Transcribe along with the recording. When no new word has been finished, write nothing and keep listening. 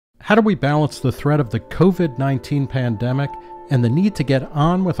How do we balance the threat of the COVID-19 pandemic and the need to get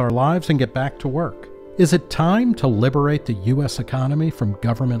on with our lives and get back to work? Is it time to liberate the U.S. economy from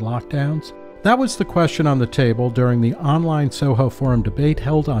government lockdowns? That was the question on the table during the online Soho Forum debate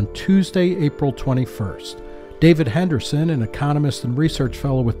held on Tuesday, April 21st. David Henderson, an economist and research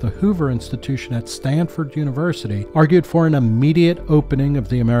fellow with the Hoover Institution at Stanford University, argued for an immediate opening of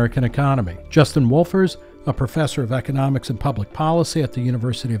the American economy. Justin Wolfers, a professor of economics and public policy at the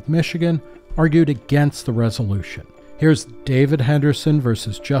University of Michigan, argued against the resolution. Here's David Henderson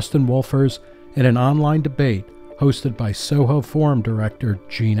versus Justin Wolfers in an online debate hosted by Soho Forum director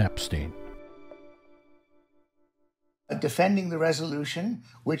Gene Epstein. Defending the resolution,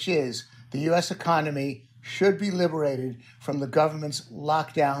 which is the U.S. economy should be liberated from the government's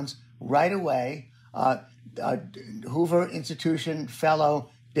lockdowns right away. Hoover Institution fellow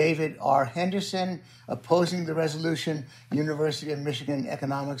David R. Henderson, opposing the resolution, University of Michigan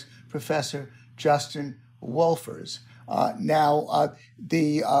economics professor Justin Wolfers.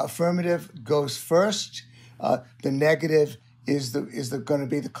 The affirmative goes first. The negative is going to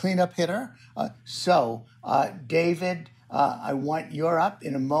be the cleanup hitter. David, you're up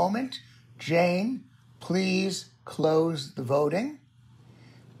in a moment. Jane, please close the voting.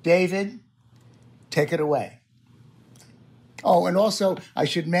 David, take it away. Oh, and also I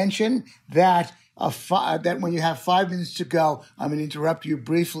should mention that that when you have 5 minutes to go, I'm going to interrupt you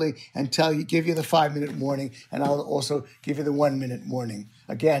briefly and give you the 5-minute warning, and I'll also give you the 1-minute warning.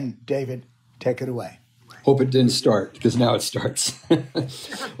 Again, David, take it away. Hope it didn't start, because now it starts.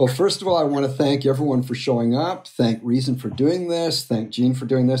 Well, first of all, I want to thank everyone for showing up. Thank Reason for doing this. Thank Gene for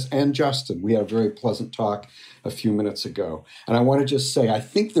doing this. And Justin. We had a very pleasant talk a few minutes ago. And I want to just say, I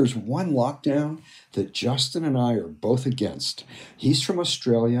think there's one lockdown that Justin and I are both against. He's from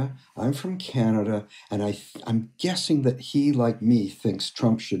Australia. I'm from Canada. And I'm guessing that he, like me, thinks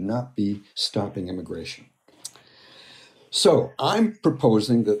Trump should not be stopping immigration. So I'm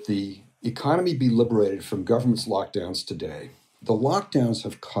proposing that the economy be liberated from government's lockdowns today. The lockdowns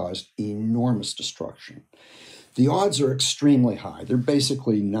have caused enormous destruction. The odds are extremely high. They're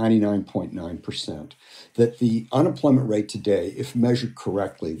basically 99.9% that the unemployment rate today, if measured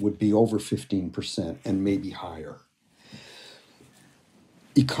correctly, would be over 15% and maybe higher.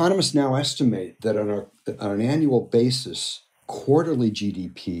 Economists now estimate that on an annual basis, quarterly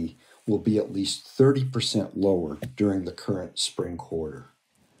GDP will be at least 30% lower during the current spring quarter.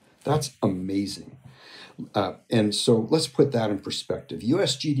 That's amazing. And so let's put that in perspective.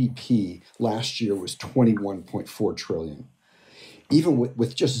 U.S. GDP last year was $21.4 trillion. Even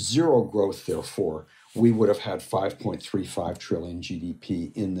with just zero growth, therefore, we would have had $5.35 trillion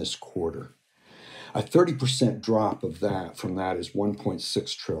GDP in this quarter. A 30% drop from that is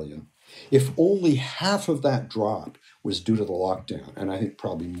 $1.6 trillion. If only half of that drop was due to the lockdown, and I think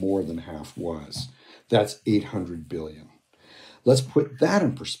probably more than half was, that's $800 billion. Let's put that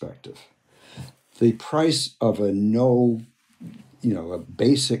in perspective. The price of a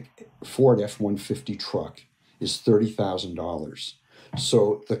basic Ford F-150 truck is $30,000.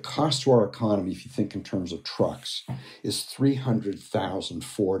 So the cost to our economy, if you think in terms of trucks, is 300,000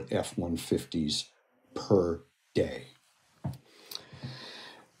 Ford F-150s per day.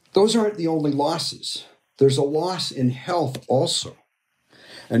 Those aren't the only losses. There's a loss in health also.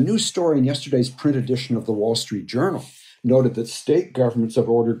 A new story in yesterday's print edition of the Wall Street Journal noted that state governments have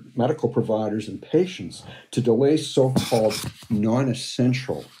ordered medical providers and patients to delay so-called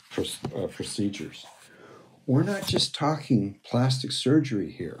non-essential procedures. We're not just talking plastic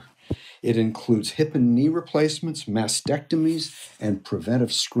surgery here. It includes hip and knee replacements, mastectomies, and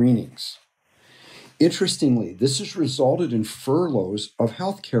preventive screenings. Interestingly, this has resulted in furloughs of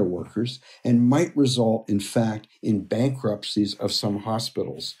healthcare workers and might result, in fact, in bankruptcies of some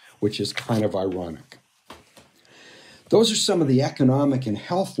hospitals, which is kind of ironic. Those are some of the economic and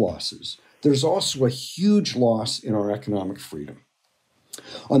health losses. There's also a huge loss in our economic freedom.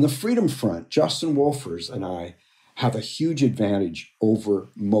 On the freedom front, Justin Wolfers and I have a huge advantage over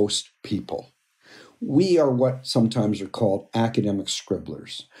most people. We are what sometimes are called academic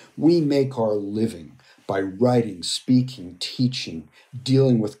scribblers. We make our living by writing, speaking, teaching,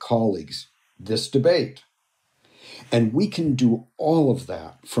 dealing with colleagues, this debate. And we can do all of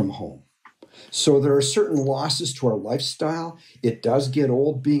that from home. So there are certain losses to our lifestyle. It does get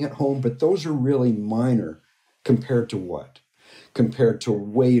old being at home, but those are really minor compared to what? Compared to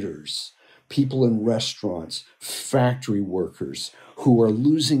waiters, people in restaurants, factory workers who are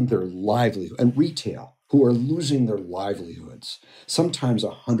losing their livelihood, and retail, who are losing their livelihoods, sometimes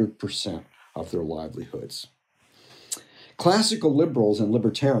 100% of their livelihoods. Classical liberals and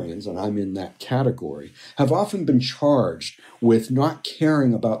libertarians, and I'm in that category, have often been charged with not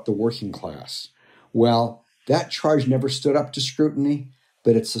caring about the working class. Well, that charge never stood up to scrutiny,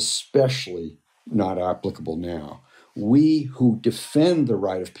 but it's especially not applicable now. We who defend the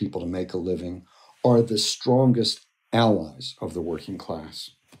right of people to make a living are the strongest allies of the working class.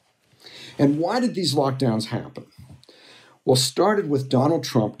 And why did these lockdowns happen? Well, started with Donald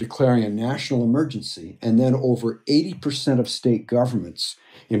Trump declaring a national emergency and then over 80% of state governments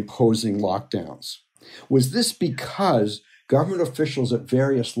imposing lockdowns. Was this because government officials at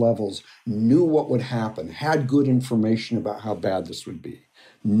various levels knew what would happen, had good information about how bad this would be?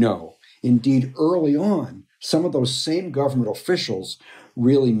 No. Indeed, early on, some of those same government officials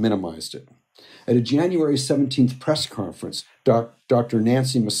really minimized it. At a January 17th press conference, Dr.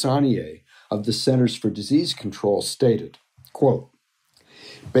 Nancy Messonnier of the Centers for Disease Control stated, quote,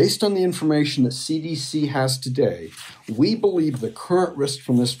 "Based on the information that CDC has today, we believe the current risk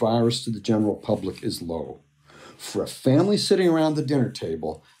from this virus to the general public is low. For a family sitting around the dinner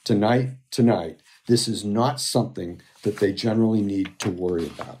table tonight, this is not something that they generally need to worry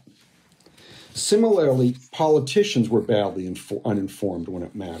about." Similarly, politicians were badly uninformed when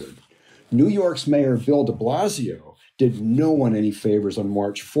it mattered. New York's Mayor Bill de Blasio did no one any favors on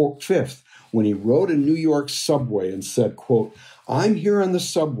March 5th when he rode a New York subway and said, quote, "I'm here on the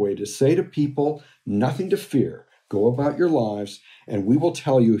subway to say to people, nothing to fear. Go about your lives, and we will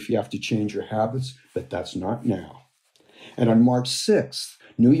tell you if you have to change your habits, but that's not now." And on March 6th,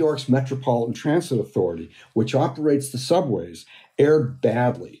 New York's Metropolitan Transit Authority, which operates the subways, erred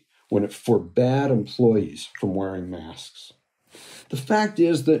badly when it forbade employees from wearing masks. The fact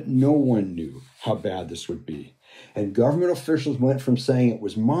is that no one knew how bad this would be, and government officials went from saying it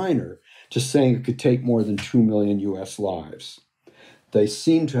was minor to saying it could take more than 2 million U.S. lives. They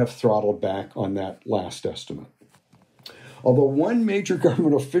seem to have throttled back on that last estimate. Although one major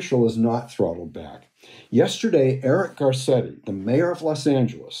government official is not throttled back. Yesterday, Eric Garcetti, the mayor of Los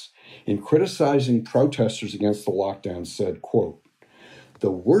Angeles, in criticizing protesters against the lockdown, said, quote,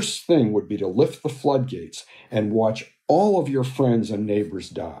 "The worst thing would be to lift the floodgates and watch all of your friends and neighbors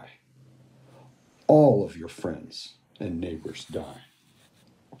die. All of your friends and neighbors die."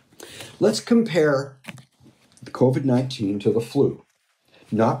 Let's compare the COVID-19 to the flu,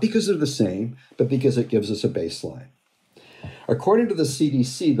 not because they're the same, but because it gives us a baseline. According to the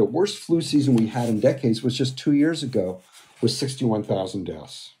CDC, the worst flu season we had in decades was just 2 years ago, with 61,000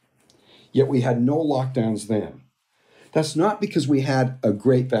 deaths. Yet we had no lockdowns then. That's not because we had a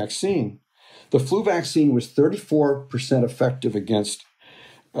great vaccine. The flu vaccine was 34% effective against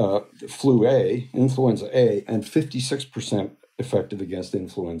influenza A, and 56% effective against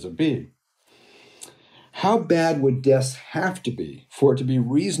influenza B. How bad would deaths have to be for it to be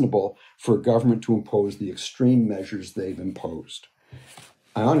reasonable for a government to impose the extreme measures they've imposed?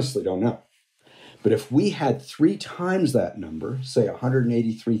 I honestly don't know. But if we had 3 times that number, say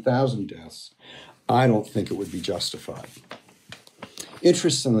 183,000 deaths, I don't think it would be justified.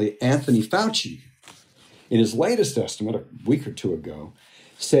 Interestingly, Anthony Fauci, in his latest estimate a week or two ago,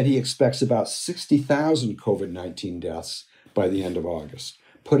 said he expects about 60,000 COVID-19 deaths by the end of August,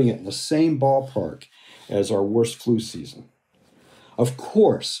 putting it in the same ballpark as our worst flu season. Of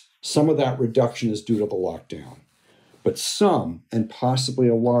course, some of that reduction is due to the lockdown, but some, and possibly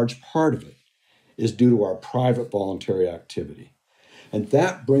a large part of it, is due to our private voluntary activity. And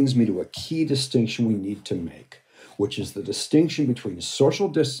that brings me to a key distinction we need to make, which is the distinction between social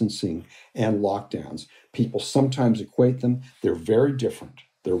distancing and lockdowns. People sometimes equate them. They're very different.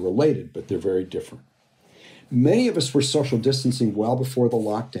 They're related, but they're very different. Many of us were social distancing well before the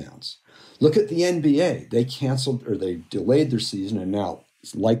lockdowns. Look at the NBA. They canceled, or they delayed their season, and now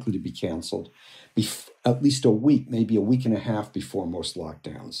it's likely to be canceled at least a week, maybe a week and a half before most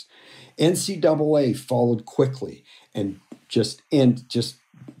lockdowns. NCAA followed quickly and just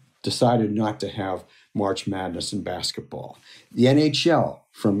decided not to have March Madness in basketball. The NHL,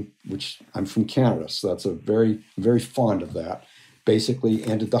 from which I'm from Canada, so that's a very, very fond of that, basically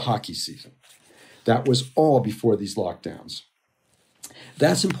ended the hockey season. That was all before these lockdowns.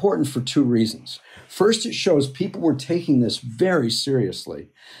 That's important for 2 reasons. First, it shows people were taking this very seriously.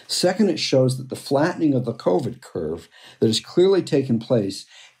 Second, it shows that the flattening of the COVID curve that has clearly taken place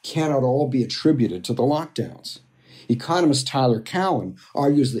cannot all be attributed to the lockdowns. Economist Tyler Cowen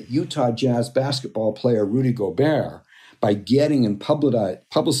argues that Utah Jazz basketball player Rudy Gobert, by getting and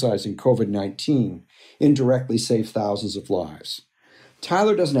publicizing COVID-19, indirectly saved thousands of lives.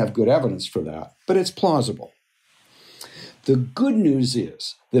 Tyler doesn't have good evidence for that, but it's plausible. The good news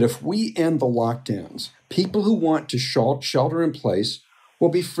is that if we end the lockdowns, people who want to shelter in place will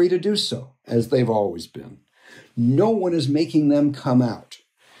be free to do so, as they've always been. No one is making them come out,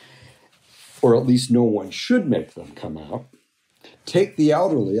 or at least no one should make them come out. Take the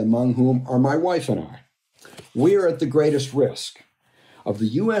elderly, among whom are my wife and I. We are at the greatest risk. Of the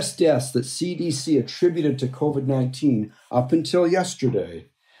U.S. deaths that CDC attributed to COVID-19 up until yesterday,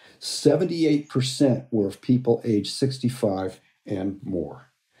 78% were of people aged 65 and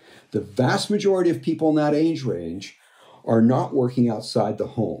more. The vast majority of people in that age range are not working outside the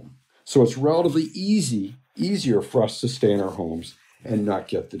home. So it's relatively easier for us to stay in our homes and not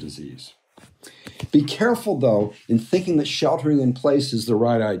get the disease. Be careful, though, in thinking that sheltering in place is the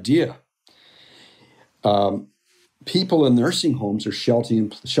right idea. People in nursing homes are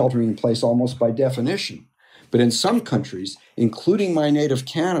sheltering in place almost by definition. But in some countries, including my native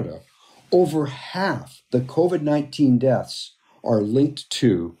Canada, over half the COVID-19 deaths are linked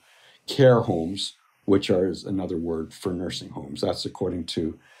to care homes, which is another word for nursing homes. That's according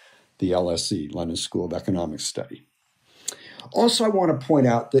to the LSE, London School of Economics study. Also, I want to point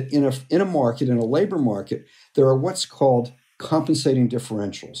out that in a labor market, there are what's called compensating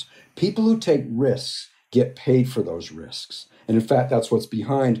differentials. People who take risks get paid for those risks. And in fact, that's what's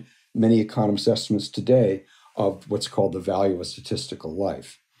behind many economists' estimates today of what's called the value of a statistical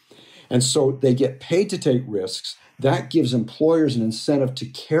life. And so they get paid to take risks. That gives employers an incentive to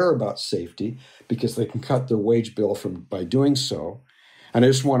care about safety because they can cut their wage bill by doing so. And I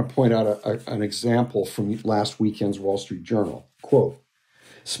just want to point out an example from last weekend's Wall Street Journal. Quote,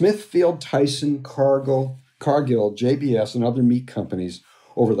 Smithfield, Tyson, Cargill, JBS, and other meat companies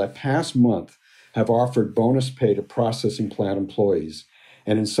over the past month have offered bonus pay to processing plant employees,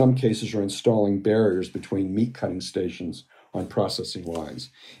 and in some cases are installing barriers between meat cutting stations on processing lines.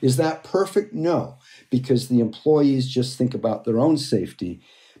 Is that perfect? No, because the employees just think about their own safety.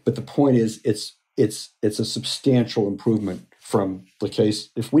 But the point is, it's a substantial improvement from the case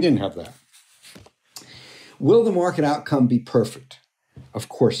if we didn't have that. Will the market outcome be perfect? Of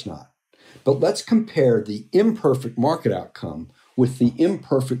course not. But let's compare the imperfect market outcome with the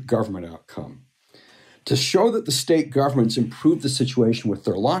imperfect government outcome. To show that the state governments improved the situation with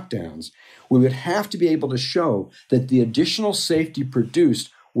their lockdowns, we would have to be able to show that the additional safety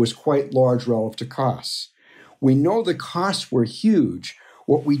produced was quite large relative to costs. We know the costs were huge.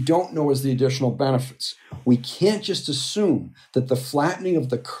 What we don't know is the additional benefits. We can't just assume that the flattening of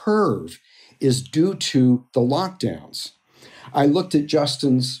the curve is due to the lockdowns. I looked at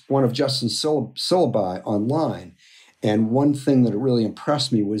one of Justin's syllabi online, and one thing that really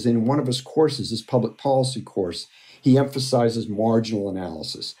impressed me was in one of his courses, his public policy course, he emphasizes marginal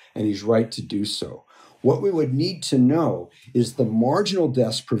analysis, and he's right to do so. What we would need to know is the marginal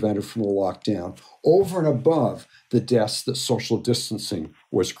deaths prevented from the lockdown over and above the deaths that social distancing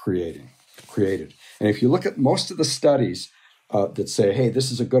was created. And if you look at most of the studies that say, hey, this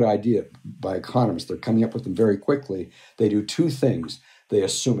is a good idea by economists, they're coming up with them very quickly, they do two things. They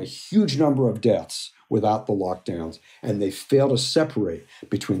assume a huge number of deaths without the lockdowns, and they fail to separate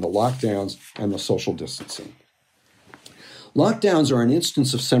between the lockdowns and the social distancing. Lockdowns are an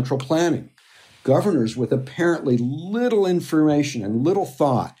instance of central planning. Governors with apparently little information and little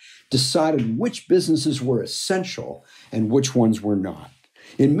thought decided which businesses were essential and which ones were not.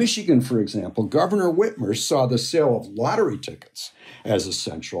 In Michigan, for example, Governor Whitmer saw the sale of lottery tickets as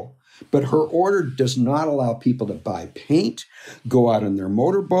essential, but her order does not allow people to buy paint, go out on their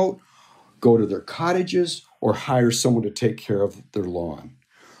motorboat, go to their cottages, or hire someone to take care of their lawn.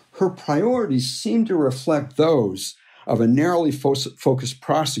 Her priorities seem to reflect those of a narrowly focused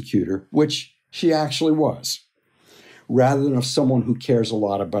prosecutor, which she actually was, rather than of someone who cares a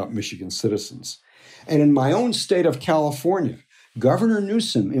lot about Michigan citizens. And in my own state of California, Governor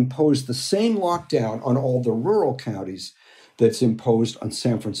Newsom imposed the same lockdown on all the rural counties that's imposed on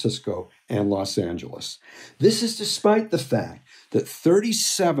San Francisco and Los Angeles. This is despite the fact that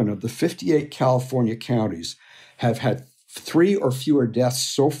 37 of the 58 California counties have had 3 or fewer deaths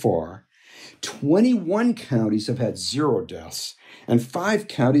so far. 21 counties have had 0 deaths, and 5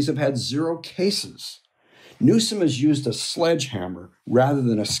 counties have had 0 cases. Newsom has used a sledgehammer rather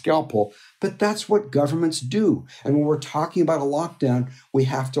than a scalpel, but that's what governments do. And when we're talking about a lockdown, we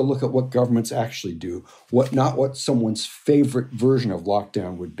have to look at what governments actually do, not what someone's favorite version of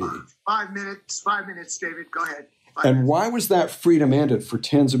lockdown would be. 5 minutes, David, go ahead. And why was that freedom ended for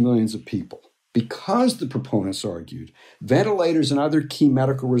tens of millions of people? Because, the proponents argued, ventilators and other key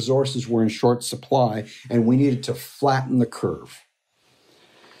medical resources were in short supply, and we needed to flatten the curve.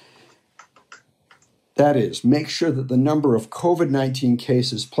 That is, make sure that the number of COVID-19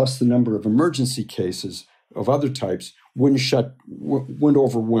 cases plus the number of emergency cases of other types wouldn't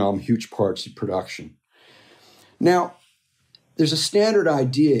overwhelm huge parts of production. Now, there's a standard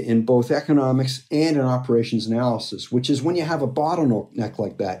idea in both economics and in operations analysis, which is when you have a bottleneck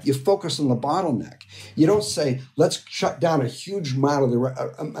like that, you focus on the bottleneck. You don't say, let's shut down a huge amount of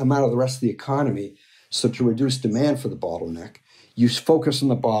the rest of the economy so to reduce demand for the bottleneck. You focus on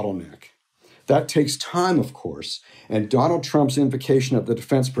the bottleneck. That takes time, of course, and Donald Trump's invocation of the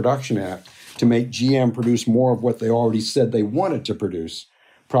Defense Production Act to make GM produce more of what they already said they wanted to produce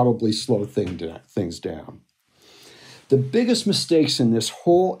probably slowed things down. The biggest mistakes in this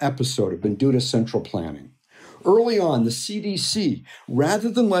whole episode have been due to central planning. Early on, the CDC, rather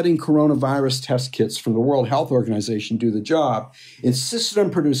than letting coronavirus test kits from the World Health Organization do the job, insisted on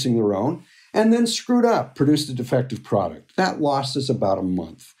producing their own and then screwed up, produced a defective product. That lost us about a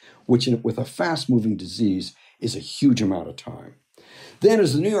month, which with a fast-moving disease is a huge amount of time. Then,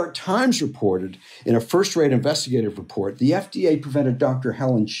 as the New York Times reported in a first-rate investigative report, the FDA prevented Dr.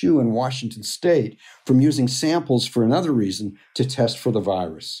 Helen Chu in Washington State from using samples for another reason to test for the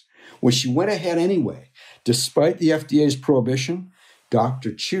virus. When she went ahead anyway, despite the FDA's prohibition,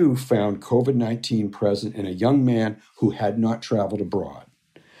 Dr. Chu found COVID-19 present in a young man who had not traveled abroad.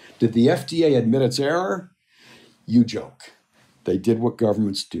 Did the FDA admit its error? You joke. They did what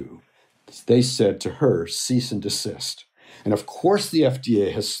governments do. They said to her, cease and desist. And of course, the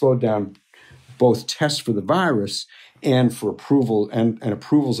FDA has slowed down both tests for the virus and for approval and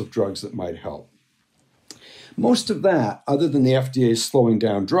approvals of drugs that might help. Most of that, other than the FDA slowing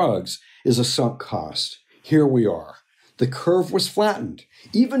down drugs, is a sunk cost. Here we are. The curve was flattened.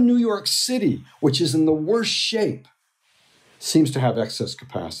 Even New York City, which is in the worst shape, seems to have excess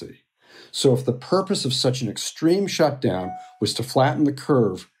capacity. So if the purpose of such an extreme shutdown was to flatten the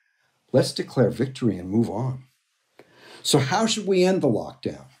curve, let's declare victory and move on. So how should we end the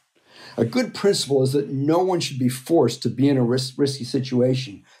lockdown? A good principle is that no one should be forced to be in a risky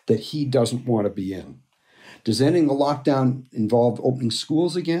situation that he doesn't want to be in. Does ending the lockdown involve opening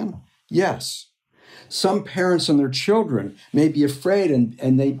schools again? Yes. Some parents and their children may be afraid,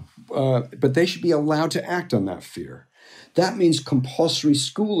 but they should be allowed to act on that fear. That means compulsory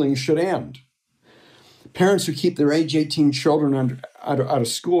schooling should end. Parents who keep their age 18 children out of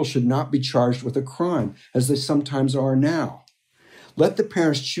school should not be charged with a crime, as they sometimes are now. Let the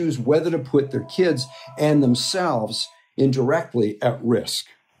parents choose whether to put their kids and themselves indirectly at risk.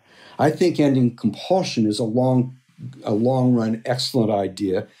 I think ending compulsion is a long-run excellent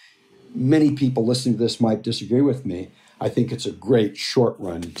idea. Many people listening to this might disagree with me. I think it's a great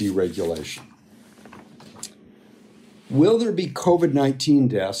short-run deregulation. Will there be COVID-19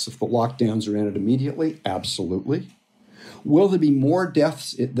 deaths if the lockdowns are ended immediately? Absolutely. Will there be more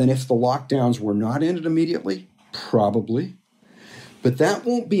deaths than if the lockdowns were not ended immediately? Probably. But that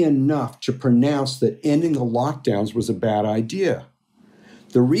won't be enough to pronounce that ending the lockdowns was a bad idea.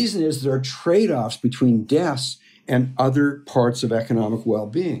 The reason is there are trade-offs between deaths and other parts of economic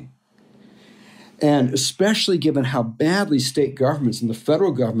well-being. And especially given how badly state governments and the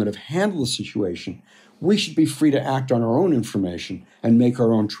federal government have handled the situation, we should be free to act on our own information and make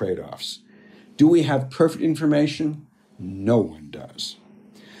our own trade-offs. Do we have perfect information? No one does.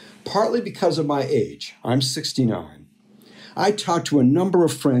 Partly because of my age, I'm 69. I talked to a number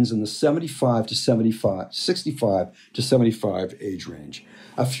of friends in the 65 to 75 age range.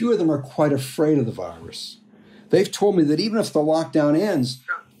 A few of them are quite afraid of the virus. They've told me that even if the lockdown ends,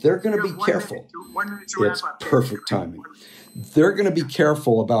 they're going to be careful. It's perfect timing. They're going to be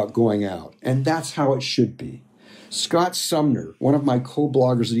careful about going out, and that's how it should be. Scott Sumner, one of my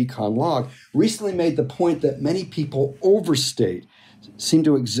co-bloggers at EconLog, recently made the point that many people seem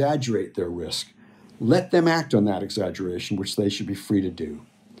to exaggerate their risk. Let them act on that exaggeration, which they should be free to do.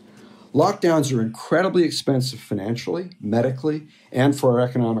 Lockdowns are incredibly expensive financially, medically, and for our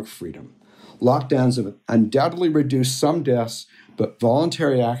economic freedom. Lockdowns have undoubtedly reduced some deaths, but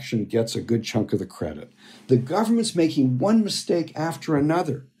voluntary action gets a good chunk of the credit. The government's making one mistake after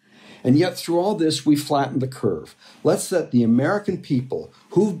another. And yet through all this, we flattened the curve. Let's let the American people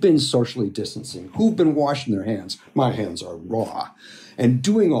who've been socially distancing, who've been washing their hands, my hands are raw, and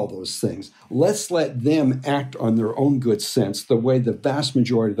doing all those things, let's let them act on their own good sense the way the vast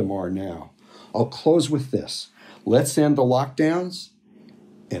majority of them are now. I'll close with this. Let's end the lockdowns,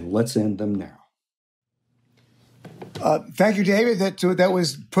 and let's end them now. Thank you, David. That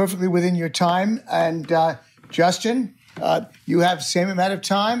was perfectly within your time. And Justin, you have the same amount of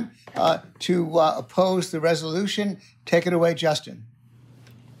time to oppose the resolution. Take it away, Justin.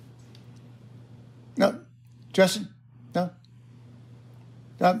 No, Justin, no.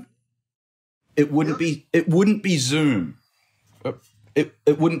 It wouldn't be Zoom.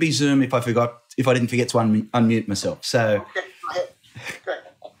 It wouldn't be Zoom if I didn't forget to unmute myself. So. Okay, go ahead.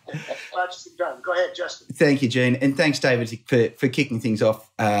 nicely done. Go ahead, Justin. Thank you, Gene. And thanks, David, for kicking things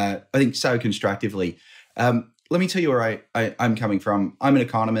off, I think, so constructively. Let me tell you where I'm coming from. I'm an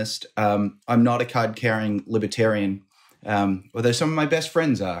economist. I'm not a card-carrying libertarian, although some of my best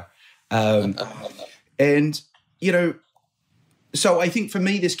friends are. And, you know, so I think for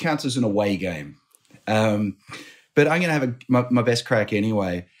me this counts as an away game. But I'm going to have my best crack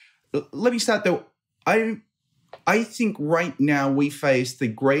anyway. Let me start, though. I think right now we face the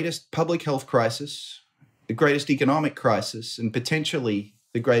greatest public health crisis, the greatest economic crisis, and potentially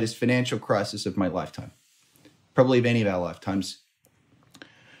the greatest financial crisis of my lifetime, probably of any of our lifetimes.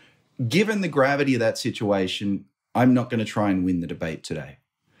 Given the gravity of that situation, I'm not going to try and win the debate today.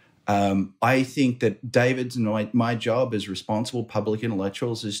 I think that David's and my job as responsible public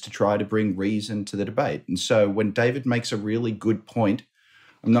intellectuals is to try to bring reason to the debate. And so when David makes a really good point,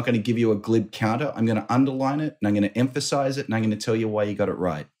 I'm not going to give you a glib counter. I'm going to underline it, and I'm going to emphasize it, and I'm going to tell you why you got it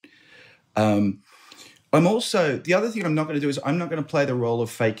right. I'm also, the other thing I'm not going to do is I'm not going to play the role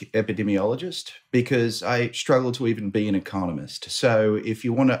of fake epidemiologist, because I struggle to even be an economist. So if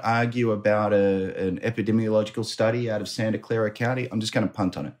you want to argue about an epidemiological study out of Santa Clara County, I'm just going to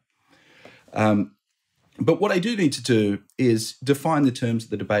punt on it. But what I do need to do is define the terms of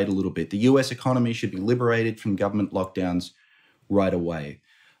the debate a little bit. The US economy should be liberated from government lockdowns right away.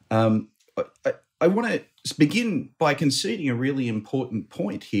 I want to begin by conceding a really important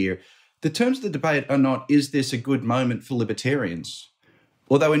point here. The terms of the debate are not, is this a good moment for libertarians?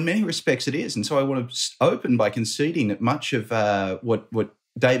 Although in many respects it is. And so I want to open by conceding that much of what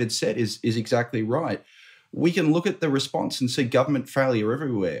David said is exactly right. We can look at the response and see government failure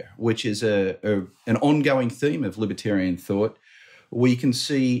everywhere, which is an ongoing theme of libertarian thought. We can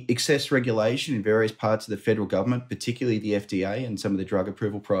see excess regulation in various parts of the federal government, particularly the FDA and some of the drug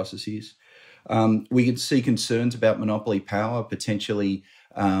approval processes. We can see concerns about monopoly power potentially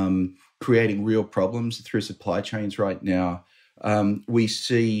creating real problems through supply chains right now. We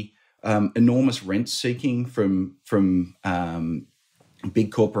see enormous rent seeking from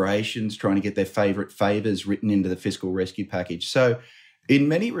big corporations trying to get their favorite favors written into the fiscal rescue package. So in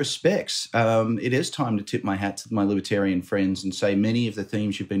many respects, it is time to tip my hat to my libertarian friends and say many of the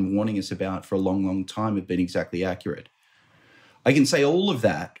themes you've been warning us about for a long, long time have been exactly accurate. I can say all of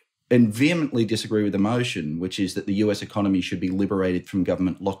that and vehemently disagree with the motion, which is that the US economy should be liberated from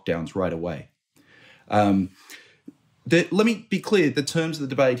government lockdowns right away. Let me be clear, the terms of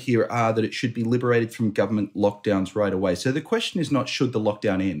the debate here are that it should be liberated from government lockdowns right away. So the question is not should the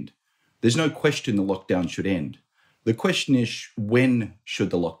lockdown end. There's no question the lockdown should end. The question is, when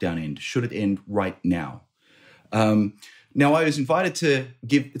should the lockdown end? Should it end right now? Now, I was invited to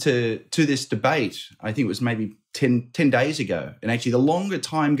give to this debate, I think it was maybe 10 days ago. And actually, the longer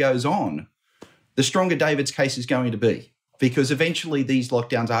time goes on, the stronger David's case is going to be, because eventually these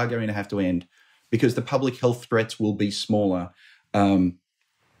lockdowns are going to have to end because the public health threats will be smaller and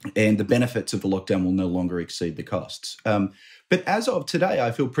the benefits of the lockdown will no longer exceed the costs. But as of today,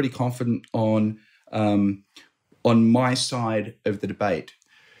 I feel pretty confident on my side of the debate.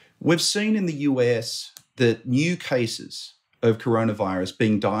 We've seen in the US that new cases of coronavirus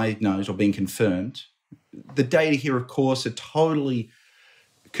being diagnosed or being confirmed, the data here, of course, are totally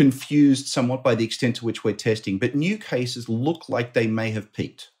confused somewhat by the extent to which we're testing, but new cases look like they may have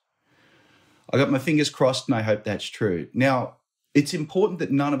peaked. I got my fingers crossed and I hope that's true. Now, it's important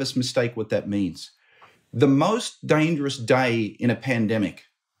that none of us mistake what that means. The most dangerous day in a pandemic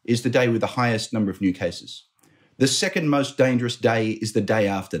is the day with the highest number of new cases. The second most dangerous day is the day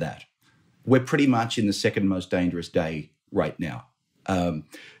after that. We're pretty much in the second most dangerous day right now.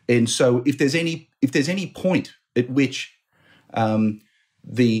 And so if there's any point at which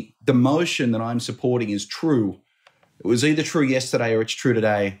the motion that I'm supporting is true, it was either true yesterday or it's true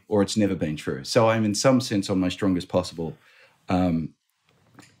today or it's never been true. So I'm in some sense on my strongest possible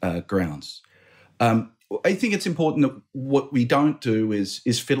grounds. I think it's important that what we don't do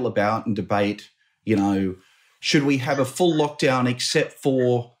is fiddle about and debate, should we have a full lockdown except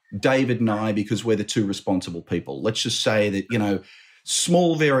for David and I because we're the two responsible people? Let's just say that,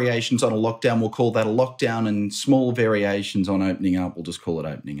 small variations on a lockdown, we'll call that a lockdown, and small variations on opening up, we'll just call it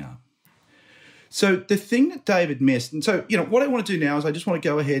opening up. So the thing that David missed, and so, what I want to do now is I just want to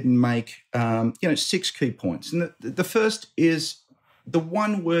go ahead and make, 6 key points. And the first is the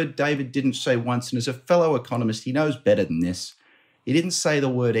one word David didn't say once, and as a fellow economist, he knows better than this. He didn't say the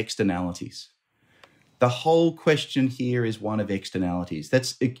word externalities. The whole question here is one of externalities.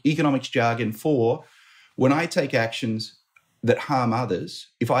 That's economics jargon for when I take actions that harm others,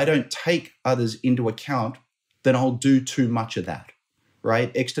 if I don't take others into account, then I'll do too much of that,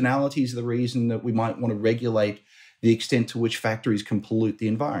 right? Externalities are the reason that we might want to regulate the extent to which factories can pollute the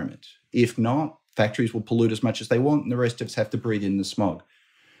environment. If not, factories will pollute as much as they want and the rest of us have to breathe in the smog.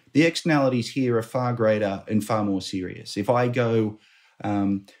 The externalities here are far greater and far more serious. If I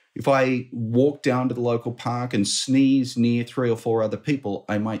walk down to the local park and sneeze near 3 or 4 other people,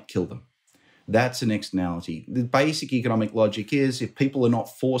 I might kill them. That's an externality. The basic economic logic is if people are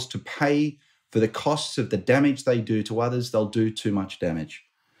not forced to pay for the costs of the damage they do to others, they'll do too much damage.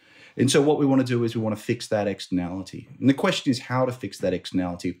 And so what we want to do is we want to fix that externality. And the question is how to fix that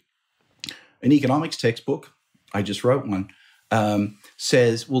externality. An economics textbook, I just wrote one,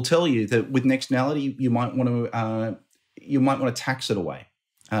 will tell you that with an externality, you might want to tax it away.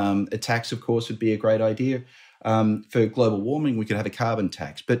 A tax, of course, would be a great idea. For global warming, we could have a carbon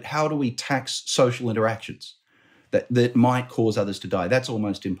tax. But how do we tax social interactions that might cause others to die? That's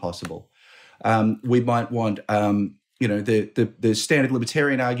almost impossible. We might want, the standard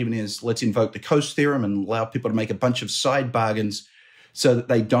libertarian argument is let's invoke the Coase theorem and allow people to make a bunch of side bargains so that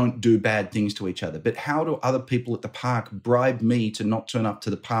they don't do bad things to each other. But how do other people at the park bribe me to not turn up to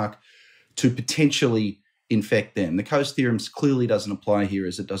the park to potentially infect them? The Coase theorem clearly doesn't apply here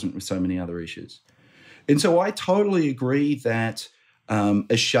as it doesn't with so many other issues. And so I totally agree that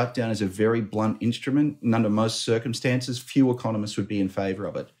a shutdown is a very blunt instrument, and under most circumstances, few economists would be in favour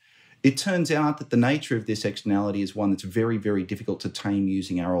of it. It turns out that the nature of this externality is one that's very, very difficult to tame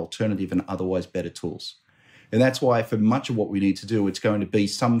using our alternative and otherwise better tools. And that's why for much of what we need to do, it's going to be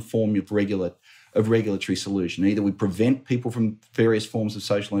some form of regulatory solution. Either we prevent people from various forms of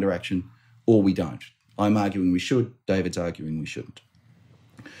social interaction or we don't. I'm arguing we should. David's arguing we shouldn't.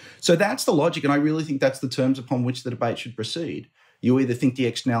 So that's the logic, and I really think that's the terms upon which the debate should proceed. You either think the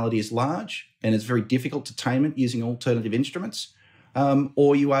externality is large and it's very difficult to tame it using alternative instruments,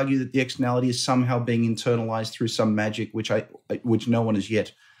 or you argue that the externality is somehow being internalized through some magic which no one has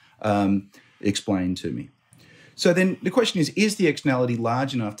yet explained to me. So then the question is the externality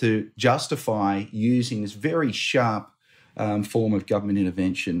large enough to justify using this very sharp form of government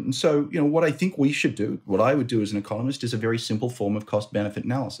intervention? And so, what I think we should do, what I would do as an economist, is a very simple form of cost-benefit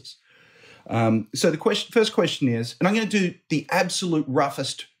analysis. So the first question is, and I'm going to do the absolute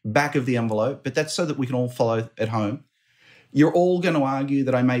roughest back of the envelope, but that's so that we can all follow at home. You're all going to argue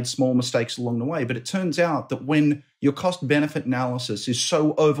that I made small mistakes along the way, but it turns out that when your cost-benefit analysis is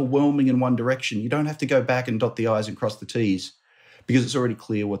so overwhelming in one direction, you don't have to go back and dot the I's and cross the T's because it's already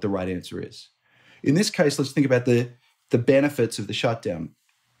clear what the right answer is. In this case, let's think about the benefits of the shutdown.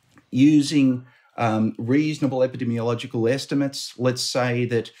 Using reasonable epidemiological estimates, let's say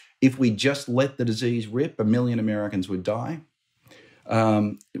that if we just let the disease rip, 1 million Americans would die.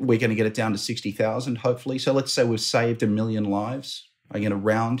 We're going to get it down to 60,000, hopefully. So let's say we've saved 1 million lives. I'm going to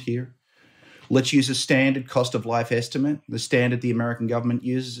round here. Let's use a standard cost of life estimate. The standard the American government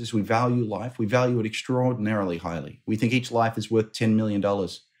uses is we value life. We value it extraordinarily highly. We think each life is worth $10 million.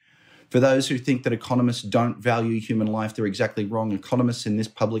 For those who think that economists don't value human life, they're exactly wrong. Economists in this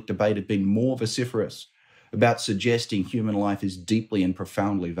public debate have been more vociferous about suggesting human life is deeply and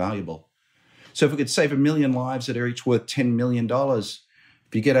profoundly valuable. So if we could save 1 million lives that are each worth $10 million, if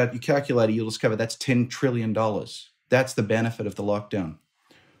you get out your calculator, you'll discover that's $10 trillion. That's the benefit of the lockdown.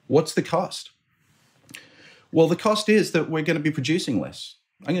 What's the cost? Well, the cost is that we're going to be producing less.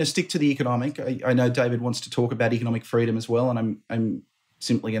 I'm going to stick to the economic. I know David wants to talk about economic freedom as well, and I'm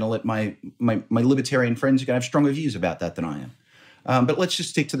simply going to let my libertarian friends are going to have stronger views about that than I am. But let's just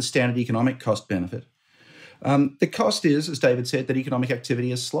stick to the standard economic cost benefit. The cost is, as David said, that economic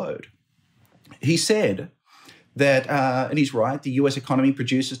activity has slowed. He said that, and he's right, the US economy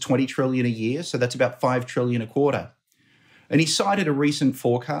produces 20 trillion a year, so that's about 5 trillion a quarter. And he cited a recent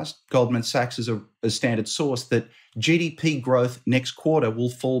forecast, Goldman Sachs as a standard source, that GDP growth next quarter will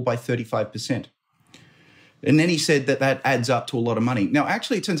fall by 35%. And then he said that that adds up to a lot of money. Now,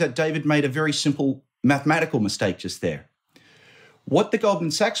 actually, it turns out David made a very simple mathematical mistake just there. What the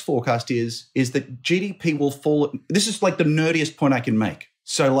Goldman Sachs forecast is that GDP will fall. This is like the nerdiest point I can make.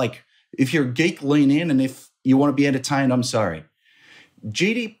 So like, if you're a geek, lean in, and if you want to be entertained, I'm sorry.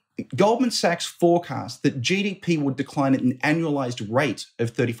 Goldman Sachs forecast that GDP would decline at an annualized rate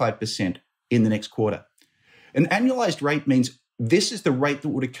of 35% in the next quarter. An annualized rate means this is the rate that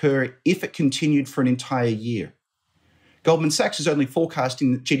would occur if it continued for an entire year. Goldman Sachs is only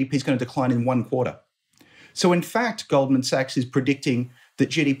forecasting that GDP is going to decline in one quarter. So in fact, Goldman Sachs is predicting that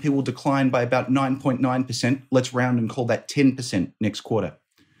GDP will decline by about 9.9%. Let's round and call that 10% next quarter.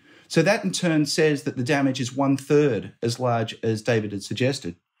 So that in turn says that the damage is 1/3 as large as David had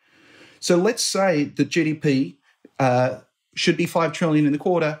suggested. So let's say that GDP should be 5 trillion in the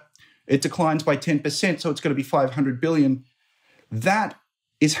quarter. It declines by 10%, so it's going to be 500 billion. That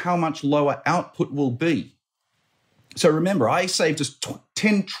is how much lower output will be. So remember, I saved us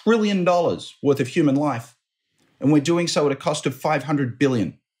 $10 trillion worth of human life, and we're doing so at a cost of $500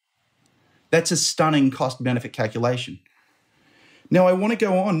 billion. That's a stunning cost-benefit calculation. Now, I want to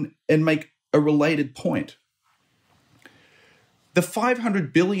go on and make a related point. The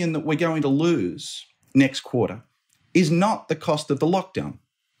 $500 billion that we're going to lose next quarter is not the cost of the lockdown.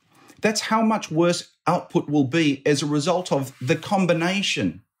 That's how much worse output will be as a result of the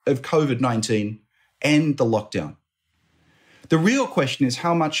combination of COVID-19 and the lockdown. The real question is,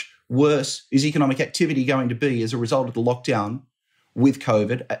 how much worse is economic activity going to be as a result of the lockdown with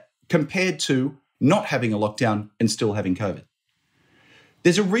COVID compared to not having a lockdown and still having COVID?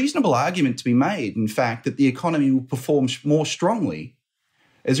 There's a reasonable argument to be made, in fact, that the economy will perform more strongly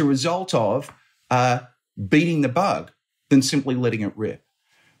as a result of beating the bug than simply letting it rip.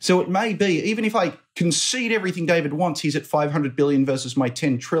 So it may be, even if I concede everything David wants, he's at 500 billion versus my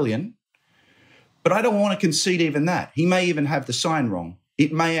 10 trillion, but I don't want to concede even that. He may even have the sign wrong.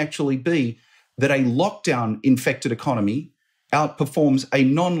 It may actually be that a lockdown-infected economy outperforms a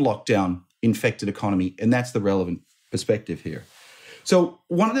non-lockdown infected economy, and that's the relevant perspective here. So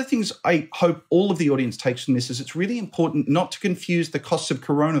one of the things I hope all of the audience takes from this is it's really important not to confuse the costs of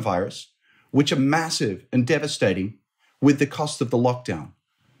coronavirus, which are massive and devastating, with the cost of the lockdown.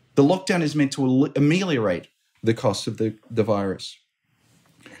 The lockdown is meant to ameliorate the costs of the virus.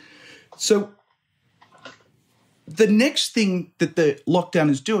 So the next thing that the lockdown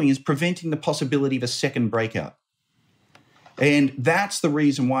is doing is preventing the possibility of a second breakout. And that's the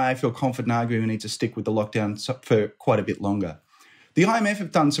reason why I feel confident arguing we need to stick with the lockdown for quite a bit longer. The IMF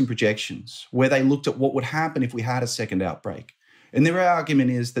have done some projections where they looked at what would happen if we had a second outbreak. And their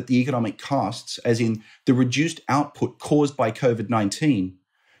argument is that the economic costs, as in the reduced output caused by COVID-19,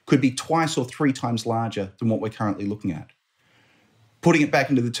 could be twice or three times larger than what we're currently looking at. Putting it back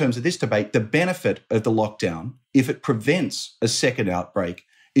into the terms of this debate, the benefit of the lockdown, if it prevents a second outbreak,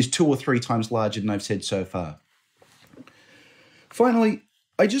 is 2 or 3 times larger than I've said so far. Finally,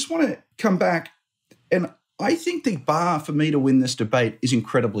 I just want to come back, and I think the bar for me to win this debate is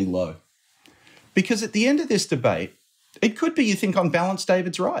incredibly low. Because at the end of this debate, it could be you think on balance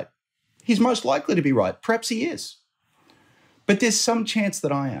David's right. He's most likely to be right. Perhaps he is. But there's some chance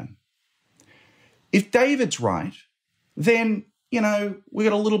that I am. If David's right, then, we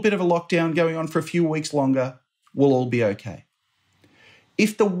got a little bit of a lockdown going on for a few weeks longer. We'll all be okay.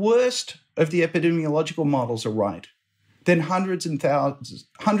 If the worst of the epidemiological models are right, then hundreds of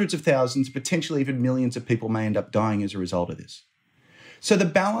thousands, potentially even millions of people may end up dying as a result of this. So the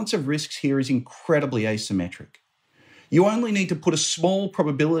balance of risks here is incredibly asymmetric. You only need to put a small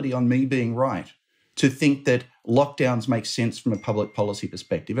probability on me being right to think that lockdowns make sense from a public policy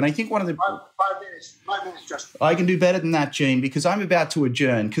perspective. And I think one of the... 5 minutes, Justin. I can do better than that, Gene, because I'm about to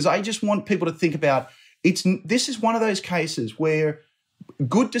adjourn, because I just want people to think about this is one of those cases where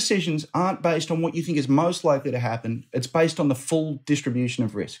good decisions aren't based on what you think is most likely to happen. It's based on the full distribution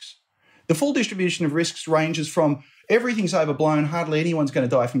of risks. The full distribution of risks ranges from everything's overblown, hardly anyone's going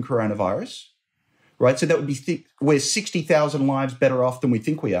to die from coronavirus, right? So that would be we're 60,000 lives better off than we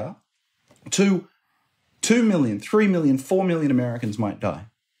think we are, to 2 million, 3 million, 4 million Americans might die.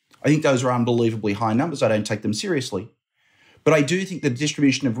 I think those are unbelievably high numbers. I don't take them seriously. But I do think the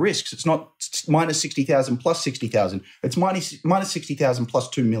distribution of risks, it's not minus 60,000 plus 60,000. It's minus 60,000 plus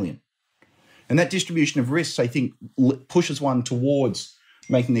 2 million. And that distribution of risks, I think, pushes one towards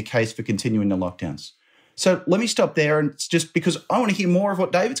making the case for continuing the lockdowns. So let me stop there. And it's just because I want to hear more of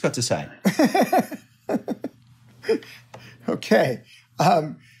what David's got to say. Okay.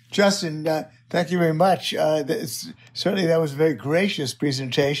 Justin, thank you very much. Certainly that was a very gracious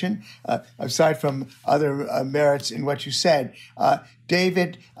presentation, aside from other merits in what you said.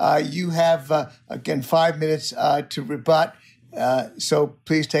 David, you have, again, 5 minutes to rebut, so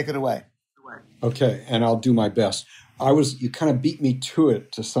please take it away. Okay, and I'll do my best. You kind of beat me to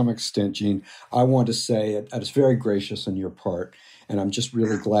it to some extent, Gene. I want to say that it's very gracious on your part, and I'm just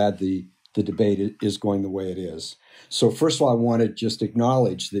really glad the debate is going the way it is. So first of all, I want to just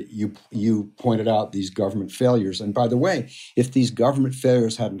acknowledge that you pointed out these government failures. And by the way, if these government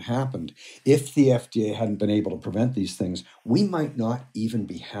failures hadn't happened, if the FDA hadn't been able to prevent these things, we might not even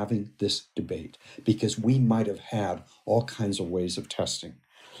be having this debate because we might have had all kinds of ways of testing.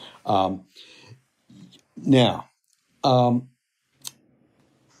 Now,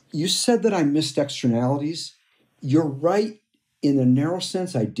 you said that I missed externalities. You're right. In a narrow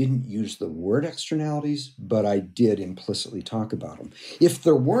sense, I didn't use the word externalities, but I did implicitly talk about them. If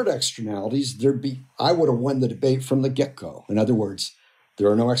there weren't externalities, I would have won the debate from the get-go. In other words, there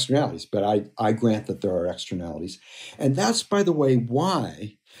are no externalities, but I grant that there are externalities. And that's, by the way,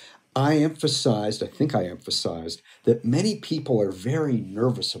 why I think I emphasized that many people are very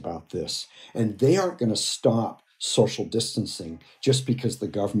nervous about this, and they aren't going to stop social distancing just because the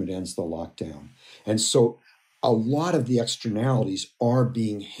government ends the lockdown. And so a lot of the externalities are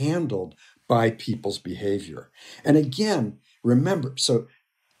being handled by people's behavior. And again, remember, so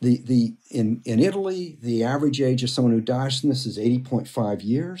in Italy, the average age of someone who dies from this is 80.5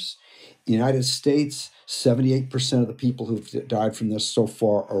 years. In the United States, 78% of the people who've died from this so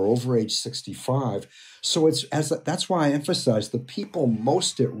far are over age 65. So that's why I emphasize the people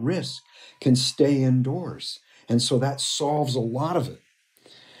most at risk can stay indoors. And so that solves a lot of it.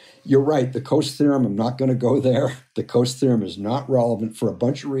 You're right, the Coase theorem, I'm not going to go there. The Coase theorem is not relevant for a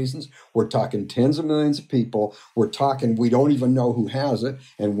bunch of reasons. We're talking tens of millions of people. We're talking we don't even know who has it.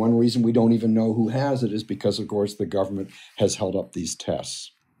 And one reason we don't even know who has it is because, of course, the government has held up these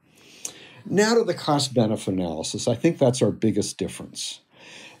tests. Now to the cost-benefit analysis. I think that's our biggest difference.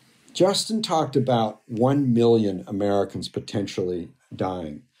 Justin talked about 1 million Americans potentially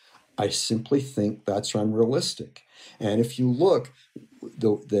dying. I simply think that's unrealistic. And if you look,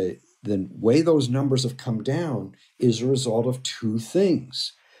 the way those numbers have come down is a result of two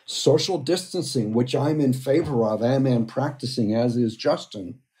things. Social distancing, which I'm in favor of and practicing, as is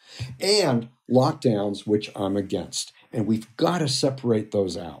Justin, and lockdowns, which I'm against. And we've got to separate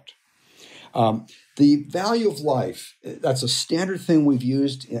those out. The value of life, that's a standard thing we've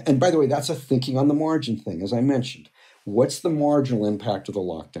used. And by the way, that's a thinking on the margin thing, as I mentioned. What's the marginal impact of the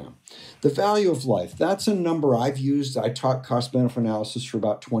lockdown? The value of life, that's a number I've used. I taught cost-benefit analysis for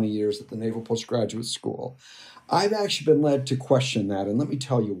about 20 years at the Naval Postgraduate School. I've actually been led to question that, and let me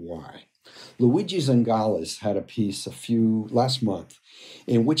tell you why. Luigi Zangales had a piece last month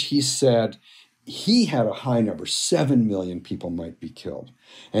in which he said he had a high number, 7 million people might be killed.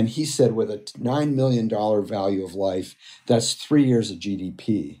 And he said with a $9 million value of life, that's 3 years of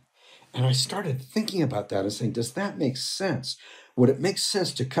GDP. And I started thinking about that and saying, does that make sense? Would it make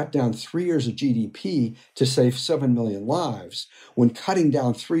sense to cut down 3 years of GDP to save 7 million lives when cutting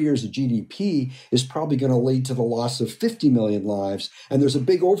down 3 years of GDP is probably going to lead to the loss of 50 million lives? And there's a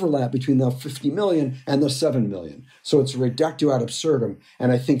big overlap between the 50 million and the 7 million. So it's a reductio ad absurdum.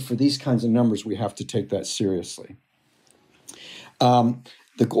 And I think for these kinds of numbers, we have to take that seriously.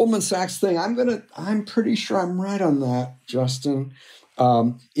 The Goldman Sachs thing, I'm pretty sure I'm right on that, Justin.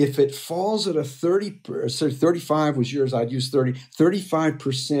 If it falls at a 35 was yours, I'd use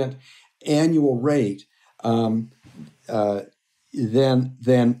 35% annual rate, then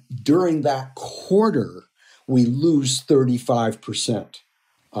during that quarter, we lose 35%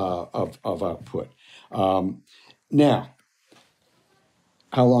 of output. Now,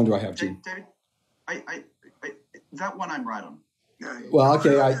 how long do I have, Gene? David, I that one I'm right on. Well,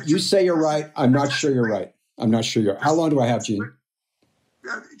 okay, you say you're right. I'm not sure you're right. How long do I have, Gene?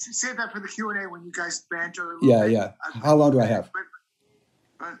 Save that for the Q&A when you guys banter a little bit. bit. Yeah. How long do I have?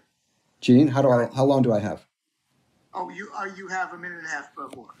 Gene, how long do I have? Oh, you have a minute and a half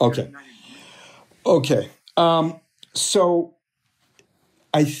more. Okay. Okay. So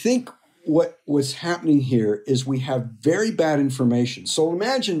I think what was happening here is we have very bad information. So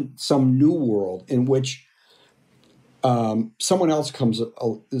imagine some new world in which some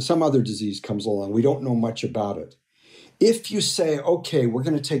other disease comes along. We don't know much about it. If you say, okay, we're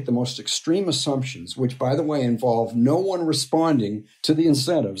going to take the most extreme assumptions, which, by the way, involve no one responding to the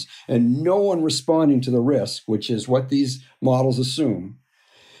incentives and no one responding to the risk, which is what these models assume,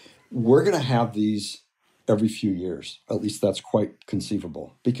 we're going to have these every few years. At least that's quite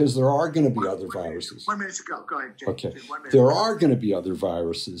conceivable, because there are going to be other viruses. 1 minute to go. Go ahead, Jay. Okay. There are going to be other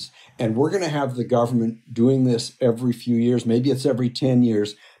viruses, and we're going to have the government doing this every few years. Maybe it's every 10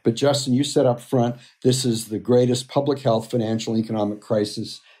 years. But Justin, you said up front, this is the greatest public health, financial, and economic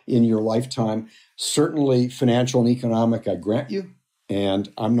crisis in your lifetime. Certainly financial and economic, I grant you.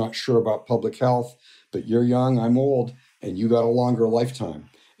 And I'm not sure about public health, but you're young, I'm old, and you got a longer lifetime.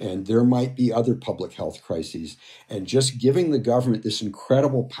 And there might be other public health crises. And just giving the government this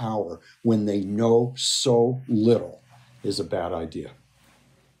incredible power when they know so little is a bad idea.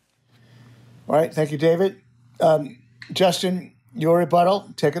 All right. Thank you, David. Justin, your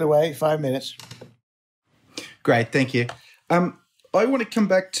rebuttal. Take it away. 5 minutes. Great. Thank you. I want to come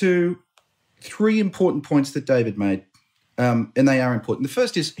back to three important points that David made, and they are important. The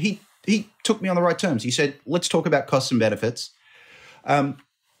first is he took me on the right terms. He said, let's talk about costs and benefits.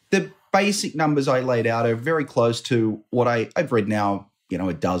 The basic numbers I laid out are very close to what I've read now,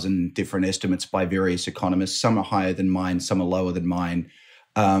 a dozen different estimates by various economists. Some are higher than mine, some are lower than mine.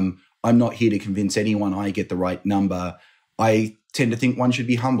 I'm not here to convince anyone I get the right number. I tend to think one should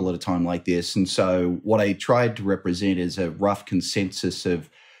be humble at a time like this. And so what I tried to represent is a rough consensus of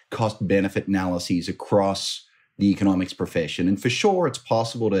cost-benefit analyses across the economics profession. And for sure, it's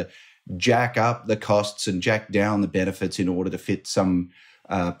possible to jack up the costs and jack down the benefits in order to fit some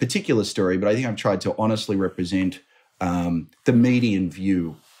particular story. But I think I've tried to honestly represent the median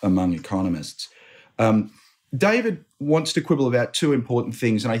view among economists. David wants to quibble about two important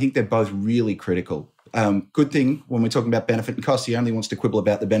things, and I think they're both really critical. Good thing when we're talking about benefit and cost, he only wants to quibble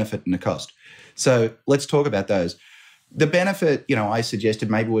about the benefit and the cost. So let's talk about those. The benefit, I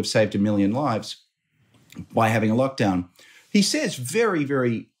suggested maybe we've saved 1 million lives by having a lockdown. He says very,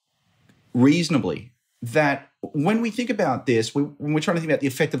 very reasonably that when we think about this, when we're trying to think about the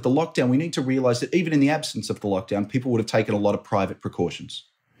effect of the lockdown, we need to realize that even in the absence of the lockdown, people would have taken a lot of private precautions.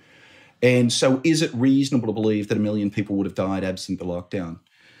 And so is it reasonable to believe that 1 million people would have died absent the lockdown?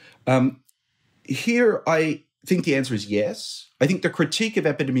 Here, I think the answer is yes. I think the critique of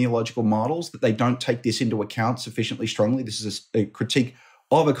epidemiological models, that they don't take this into account sufficiently strongly. This is a critique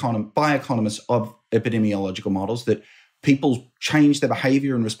of by economists of epidemiological models, that people change their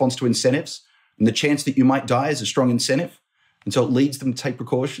behavior in response to incentives, and the chance that you might die is a strong incentive. And so it leads them to take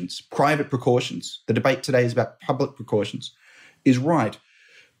precautions, private precautions. The debate today is about public precautions, is right.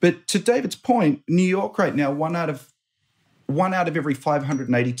 But to David's point, New York right now, one out of every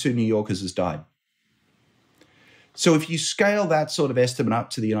 582 New Yorkers has died. So if you scale that sort of estimate up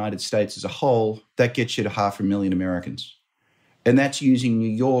to the United States as a whole, that gets you to 500,000 Americans. And that's using New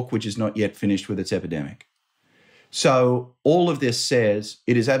York, which is not yet finished with its epidemic. So all of this says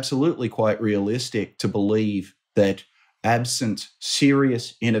it is absolutely quite realistic to believe that absent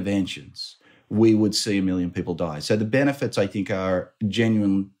serious interventions, we would see 1 million people die. So the benefits, I think, are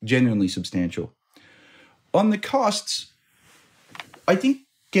genuinely substantial. On the costs, I think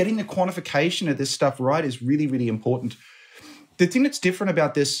getting the quantification of this stuff right is really, really important. The thing that's different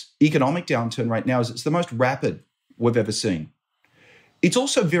about this economic downturn right now is it's the most rapid we've ever seen. It's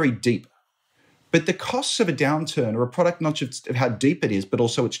also very deep. But the costs of a downturn are a product not just of how deep it is, but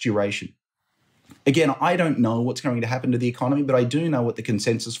also its duration. Again, I don't know what's going to happen to the economy, but I do know what the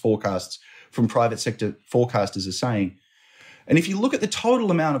consensus forecasts from private sector forecasters are saying. And if you look at the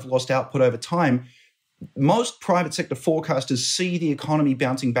total amount of lost output over time, most private sector forecasters see the economy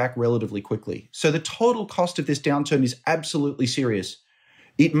bouncing back relatively quickly. So the total cost of this downturn is absolutely serious.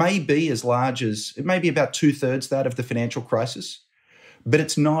 It may be as large as, it may be about 2/3 that of the financial crisis, but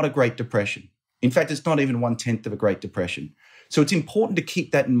it's not a Great Depression. In fact, it's not even 1/10 of a Great Depression. So it's important to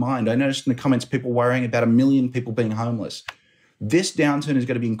keep that in mind. I noticed in the comments people worrying about 1 million people being homeless. This downturn is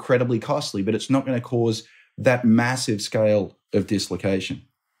going to be incredibly costly, but it's not going to cause that massive scale of dislocation.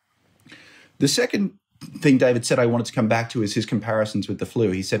 The second thing David said I wanted to come back to is his comparisons with the flu.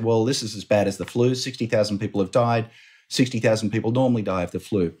 He said, well, this is as bad as the flu. 60,000 people have died. 60,000 people normally die of the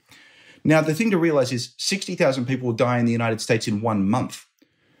flu. Now, the thing to realize is 60,000 people will die in the United States in 1 month.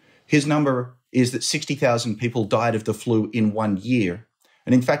 His number is that 60,000 people died of the flu in 1 year.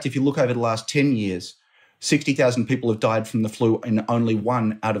 And in fact, if you look over the last 10 years, 60,000 people have died from the flu in only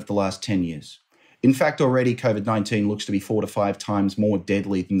 1 out of the last 10 years. In fact, already COVID-19 looks to be 4 to 5 times more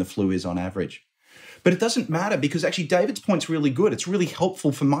deadly than the flu is on average. But it doesn't matter, because actually David's point's really good. It's really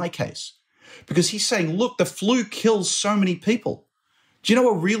helpful for my case, because he's saying, look, the flu kills so many people. Do you know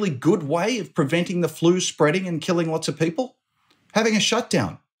a really good way of preventing the flu spreading and killing lots of people? Having a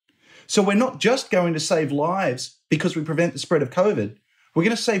shutdown. So we're not just going to save lives because we prevent the spread of COVID. We're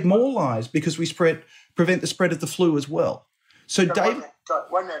going to save more lives because we prevent the spread of the flu as well. So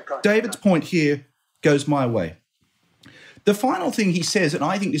David's point here goes my way. The final thing he says, and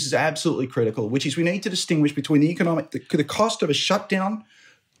I think this is absolutely critical, which is we need to distinguish between the cost of a shutdown,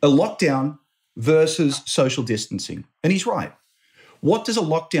 a lockdown, versus social distancing. And he's right. What does a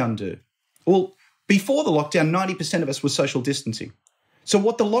lockdown do? Well, before the lockdown, 90% of us were social distancing. So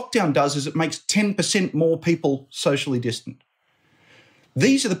what the lockdown does is it makes 10% more people socially distant.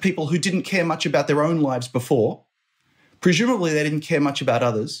 These are the people who didn't care much about their own lives before. Presumably they didn't care much about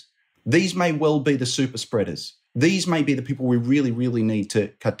others. These may well be the super spreaders. These may be the people we really, really need to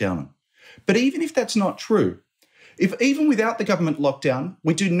cut down on. But even if that's not true, if even without the government lockdown,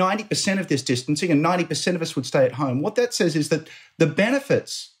 we do 90% of this distancing and 90% of us would stay at home, what that says is that the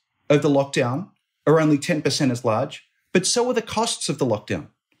benefits of the lockdown are only 10% as large, but so are the costs of the lockdown.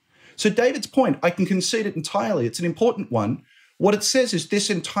 So David's point, I can concede it entirely. It's an important one. What it says is this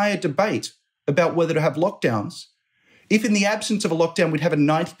entire debate about whether to have lockdowns, if in the absence of a lockdown we'd have a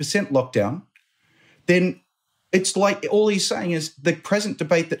 90% lockdown, then it's like all he's saying is the present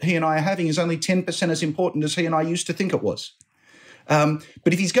debate that he and I are having is only 10% as important as he and I used to think it was. But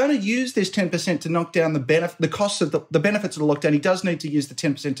if he's going to use this 10% to knock down the costs of the benefits of the lockdown, he does need to use the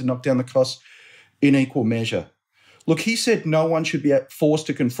 10% to knock down the costs in equal measure. Look, he said no one should be forced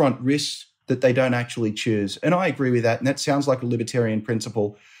to confront risks that they don't actually choose. And I agree with that. And that sounds like a libertarian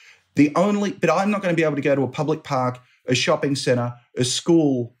principle. But I'm not going to be able to go to a public park, a shopping centre, a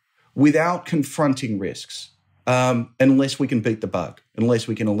school without confronting risks unless we can beat the bug, unless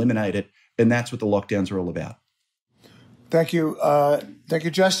we can eliminate it. And that's what the lockdowns are all about. Thank you. Thank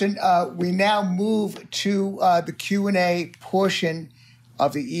you, Justin. We now move to the Q&A portion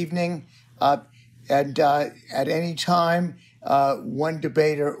of the evening. And at any time, one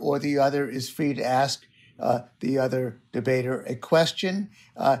debater or the other is free to ask the other debater a question.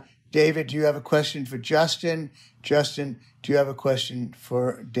 David, do you have a question for Justin? Justin, do you have a question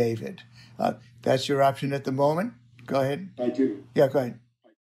for David? That's your option at the moment. Go ahead. I do. Yeah, go ahead.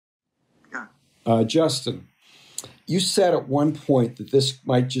 Justin, you said at one point that this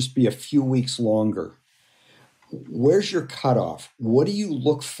might just be a few weeks longer. Where's your cutoff? What do you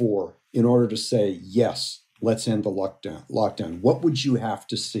look for in order to say, yes, let's end the lockdown? What would you have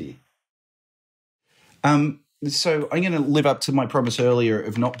to see? So I'm going to live up to my promise earlier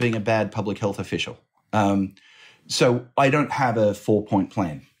of not being a bad public health official. So I don't have a 4-point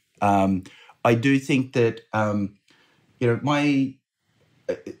plan. I do think that,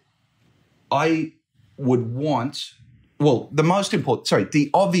 I would want, the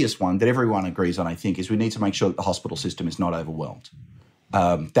obvious one that everyone agrees on, I think, is we need to make sure that the hospital system is not overwhelmed.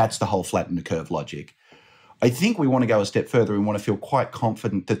 That's the whole flatten the curve logic. I think we want to go a step further. We want to feel quite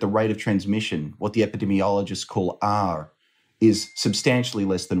confident that the rate of transmission, what the epidemiologists call R, is substantially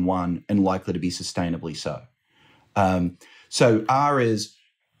less than 1 and likely to be sustainably so. So R is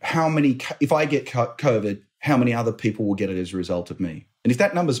if I get COVID, how many other people will get it as a result of me? And if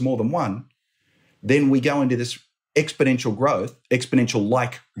that number's more than 1, then we go into this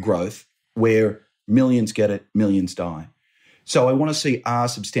exponential-like growth where millions get it, millions die. So I want to see R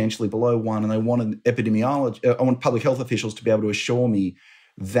substantially below 1, and I want I want public health officials to be able to assure me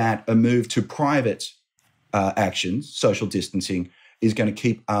that a move to private actions, social distancing, is going to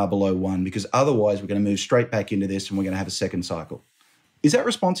keep R below 1, because otherwise we're going to move straight back into this and we're going to have a second cycle. Is that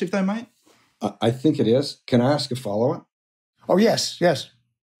responsive though, mate? I think it is. Can I ask a follow-up? Oh, yes.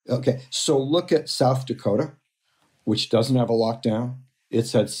 Okay, so look at South Dakota, which doesn't have a lockdown.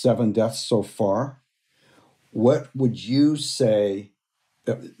 It's had 7 deaths so far. What would you say?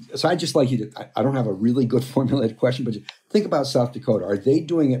 So I'd just like you to, I don't have a really good formulated question, but think about South Dakota. Are they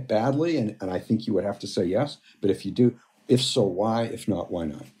doing it badly? And I think you would have to say yes. But if you do, if so, why? If not, why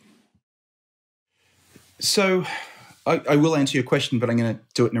not? So I will answer your question, but I'm going to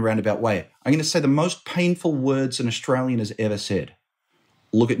do it in a roundabout way. I'm going to say the most painful words an Australian has ever said.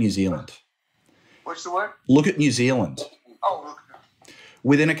 Look at New Zealand. What's the word? Look at New Zealand. Oh, look.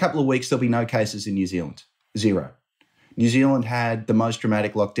 Within a couple of weeks, there'll be no cases in New Zealand. 0. New Zealand had the most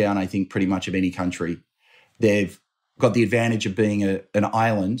dramatic lockdown, I think, pretty much of any country. They've got the advantage of being an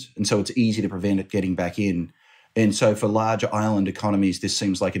island, and so it's easy to prevent it getting back in. And so for larger island economies, this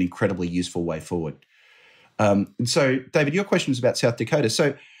seems like an incredibly useful way forward. So, David, your question was about South Dakota.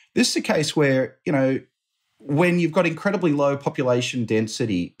 So this is a case where, when you've got incredibly low population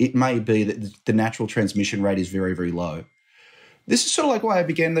density, it may be that the natural transmission rate is very, very low. This is sort of like why I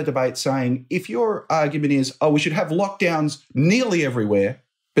began the debate saying, if your argument is, we should have lockdowns nearly everywhere,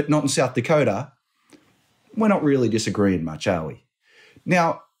 but not in South Dakota, we're not really disagreeing much, are we?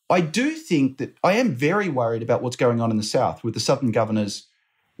 Now, I do think that I am very worried about what's going on in the South with the Southern governors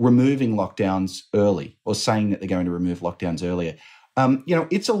removing lockdowns early, or saying that they're going to remove lockdowns earlier.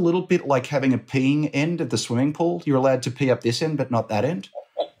 It's a little bit like having a peeing end of the swimming pool. You're allowed to pee up this end, but not that end.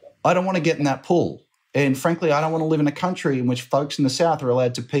 I don't want to get in that pool. And frankly, I don't want to live in a country in which folks in the South are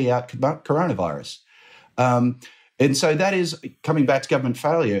allowed to pee out coronavirus. And so that is, coming back to government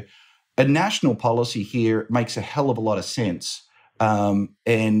failure, a national policy here makes a hell of a lot of sense.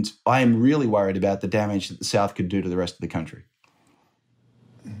 And I am really worried about the damage that the South could do to the rest of the country.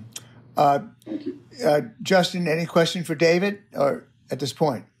 Justin, any question for David or at this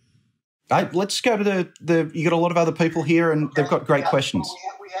point? Let's go to you got a lot of other people here and they've got great questions.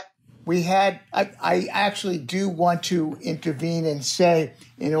 I actually do want to intervene and say,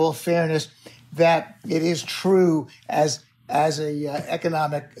 in all fairness, that it is true as a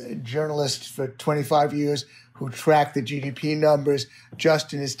economic journalist for 25 years who tracked the GDP numbers,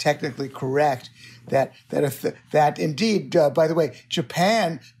 Justin is technically correct that indeed, by the way,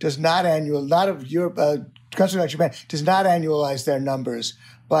 Japan does not countries like Japan does not annualize their numbers.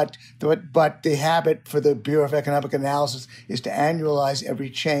 But the habit for the Bureau of Economic Analysis is to annualize every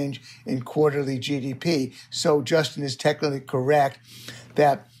change in quarterly GDP. So Justin is technically correct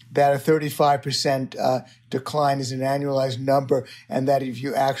that that a 35% decline is an annualized number, and that if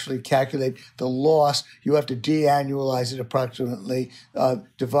you actually calculate the loss, you have to de-annualize it approximately,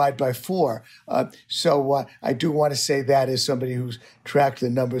 divide by 4. So I do want to say that as somebody who's tracked the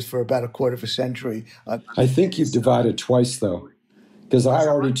numbers for about a quarter of a century. I think you've divided twice, though, because I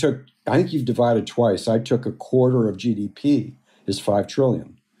think you've divided twice. I took a quarter of GDP is 5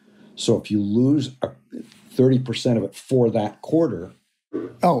 trillion. So if you lose 30% of it for that quarter.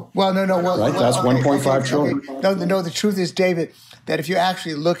 Oh, well, no. Well, right, that's 1.5 trillion. Okay. No, the truth is, David, that if you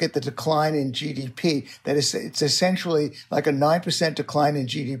actually look at the decline in GDP, it's essentially like a 9% decline in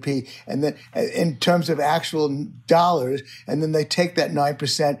GDP, and then in terms of actual dollars, and then they take that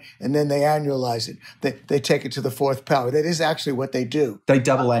 9% and then they annualize it. They take it to the fourth power. That is actually what they do. They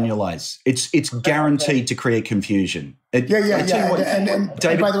double annualize. It's guaranteed to create confusion. Yeah. And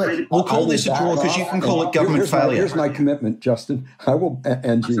David, by the way, we'll call this a draw because you can call it government failure. Here's my commitment, Justin. I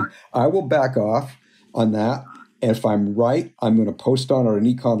will back off on that. And if I'm right, I'm going to post on it an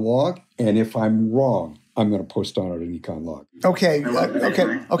econ log. And if I'm wrong, I'm going to post on it an econ log. Okay.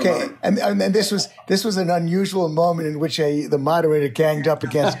 And this was an unusual moment in which the moderator ganged up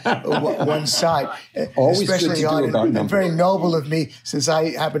against one side. Always especially good to on do about it. numbers. Very noble of me, since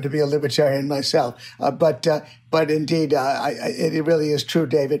I happen to be a libertarian myself. But indeed, it really is true,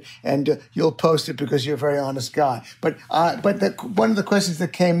 David. And you'll post it because you're a very honest guy. But one of the questions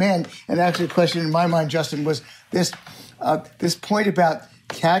that came in, and actually a question in my mind, Justin, was this point about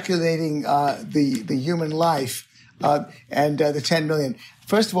calculating the human life and the 10 million.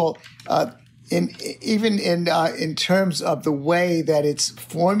 First of all, in terms of the way that it's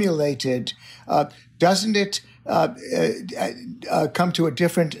formulated, doesn't it come to a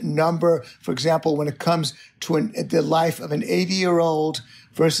different number? For example, when it comes to the life of an 80-year-old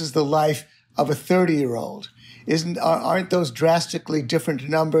versus the life of a 30-year-old. Aren't those drastically different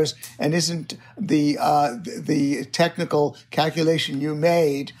numbers? And isn't the technical calculation you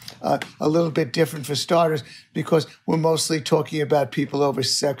made a little bit different for starters? Because we're mostly talking about people over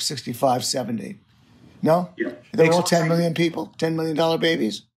 65, 70. No? Yeah. They're all 10 million people, $10 million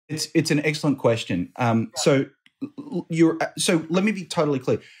babies? It's an excellent question. So let me be totally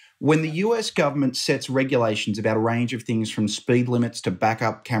clear. When the US government sets regulations about a range of things from speed limits to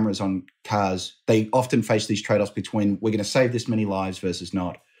backup cameras on cars, they often face these trade-offs between we're going to save this many lives versus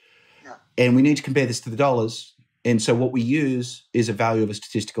not. Yeah. And we need to compare this to the dollars. And so what we use is a value of a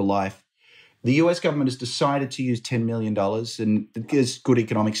statistical life. The US government has decided to use $10 million, and there's good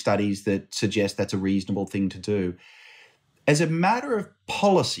economic studies that suggest that's a reasonable thing to do. As a matter of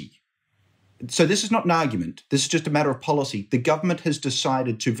policy, so this is not an argument. This is just a matter of policy. The government has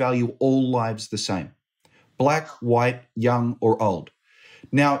decided to value all lives the same, black, white, young, or old.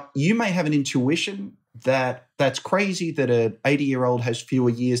 Now, you may have an intuition that that's crazy, that an 80-year-old has fewer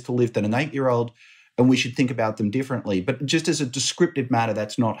years to live than an 8-year-old, and we should think about them differently. But just as a descriptive matter,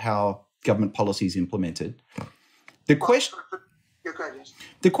 that's not how government policy is implemented. The question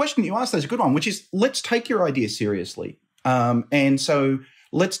you asked is a good one, which is, let's take your idea seriously. And so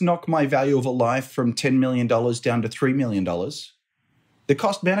let's knock my value of a life from $10 million down to $3 million. The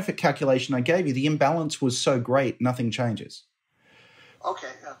cost-benefit calculation I gave you, the imbalance was so great, nothing changes. Okay.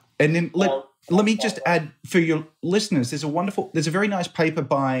 And then let me just add for your listeners, there's a very nice paper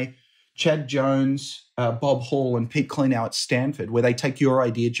by Chad Jones, Bob Hall, and Pete Klenow at Stanford, where they take your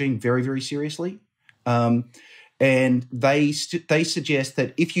idea, Gene, very, very seriously. And they suggest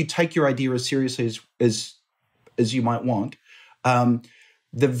that if you take your idea as seriously as you might want,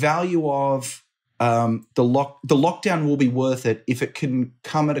 the value of the lockdown will be worth it if it can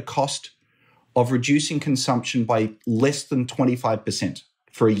come at a cost of reducing consumption by less than 25%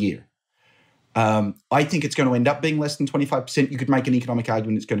 for a year. I think it's going to end up being less than 25%. You could make an economic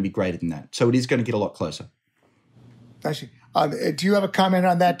argument it's going to be greater than that. So it is going to get a lot closer. Actually, do you have a comment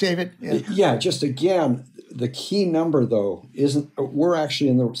on that, David? Yeah, just again, the key number, though, we're actually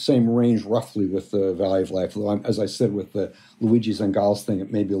in the same range roughly with the value of life. Although, as I said, with the Luigi Zangales thing,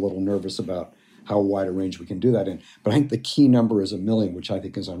 it may be a little nervous about how wide a range we can do that in. But I think the key number is 1 million, which I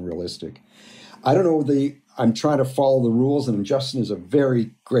think is unrealistic. I don't know, I'm trying to follow the rules, and Justin is a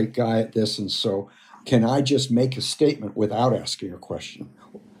very great guy at this, and so can I just make a statement without asking a question?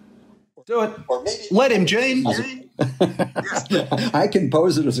 Do it. Or maybe let him, Gene. I can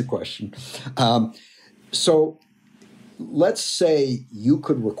pose it as a question. So let's say you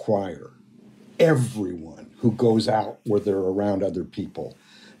could require everyone who goes out where they're around other people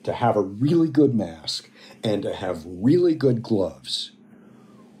to have a really good mask and to have really good gloves.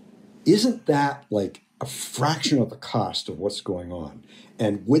 Isn't that like a fraction of the cost of what's going on.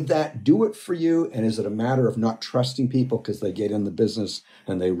 And would that do it for you? And is it a matter of not trusting people because they get in the business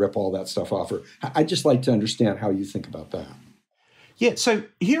and they rip all that stuff off? Or I'd just like to understand how you think about that. Yeah, so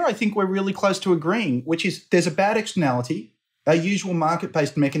here I think we're really close to agreeing, which is there's a bad externality. Our usual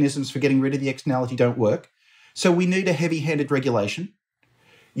market-based mechanisms for getting rid of the externality don't work. So we need a heavy-handed regulation.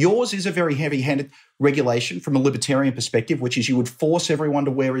 Yours is a very heavy-handed regulation from a libertarian perspective, which is you would force everyone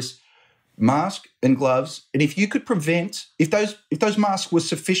to wear his mask and gloves. And if you could prevent, if those masks were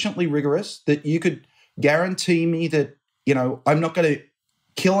sufficiently rigorous that you could guarantee me that, I'm not going to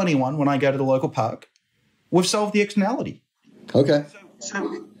kill anyone when I go to the local park, we've solved the externality. Okay.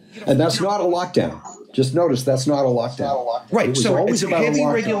 And that's not a lockdown. Just notice that's not a lockdown. Right. So it's heavy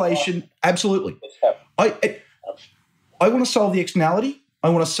regulation. Absolutely. I want to solve the externality. I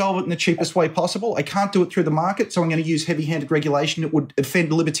want to solve it in the cheapest way possible. I can't do it through the market, so I'm going to use heavy-handed regulation. It would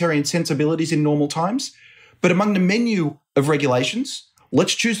offend libertarian sensibilities in normal times. But among the menu of regulations,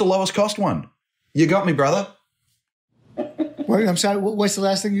 let's choose the lowest cost one. You got me, brother. Wait, I'm sorry. What's the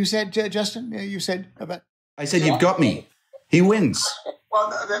last thing you said, Justin? You said about... I said you've got me. He wins.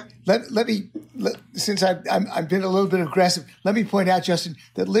 Well, since I've been a little bit aggressive, let me point out, Justin,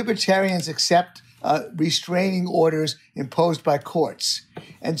 that libertarians accept restraining orders imposed by courts,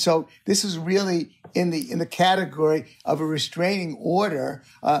 and so this is really in the category of a restraining order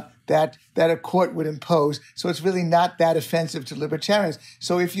that a court would impose. So it's really not that offensive to libertarians.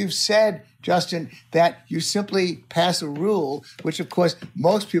 So if you've said, Justin, that you simply pass a rule, which of course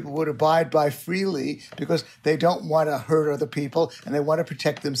most people would abide by freely because they don't want to hurt other people and they want to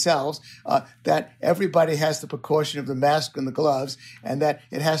protect themselves, that everybody has the precaution of the mask and the gloves, and that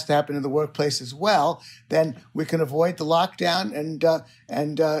it has to happen in the workplace as well, then we can avoid the lockdown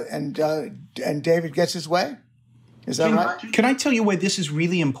and David gets his way. Is that right? Can I tell you where this is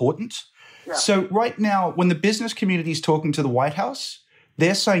really important? Yeah. So right now, when the business community is talking to the White House,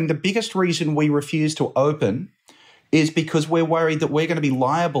 they're saying the biggest reason we refuse to open is because we're worried that we're going to be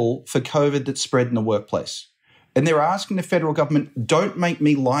liable for COVID that's spread in the workplace. And they're asking the federal government, don't make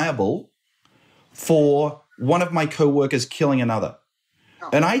me liable for one of my co-workers killing another. No.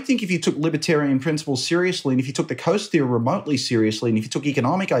 And I think if you took libertarian principles seriously, and if you took the Coast Theory remotely seriously, and if you took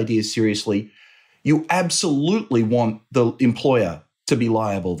economic ideas seriously, you absolutely want the employer to be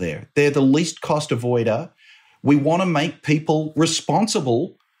liable there. They're the least cost avoider. We want to make people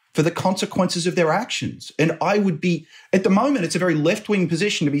responsible for the consequences of their actions. And I would be, at the moment, it's a very left-wing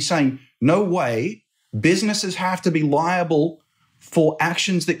position to be saying, no way, businesses have to be liable for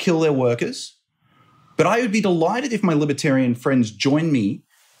actions that kill their workers. But I would be delighted if my libertarian friends join me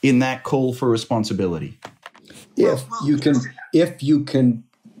in that call for responsibility. If you can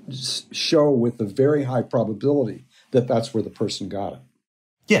show with a very high probability that that's where the person got it.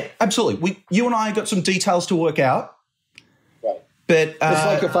 Yeah, absolutely. You and I got some details to work out, right. But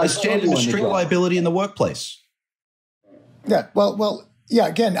like a standard of strict liability in the workplace. Yeah, well, yeah.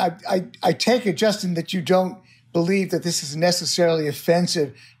 Again, I take it, Justin, that you don't believe that this is necessarily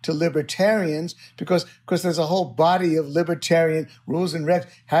offensive to libertarians because there's a whole body of libertarian rules and regs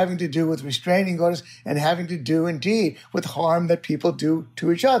having to do with restraining orders and having to do, indeed, with harm that people do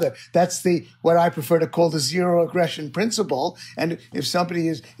to each other. That's what I prefer to call the zero aggression principle. And if somebody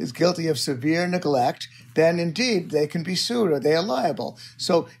is guilty of severe neglect, then indeed they can be sued or they are liable.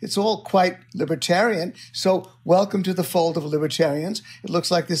 So it's all quite libertarian. So welcome to the fold of libertarians. It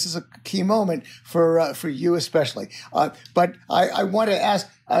looks like this is a key moment for you especially. But I want to ask,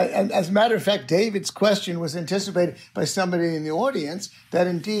 and as a matter of fact, David's question was anticipated by somebody in the audience, that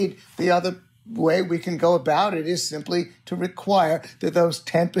indeed the other way we can go about it is simply to require that those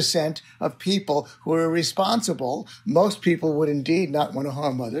 10% of people who are responsible, most people would indeed not want to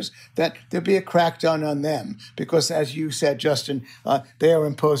harm others, that there be a crackdown on them. Because as you said, Justin, they are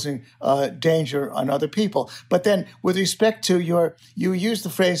imposing danger on other people. But then with respect to you used the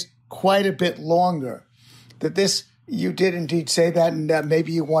phrase quite a bit longer, that this, you did indeed say that, and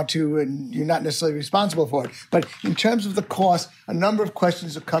maybe you want to, and you're not necessarily responsible for it. But in terms of the cost, a number of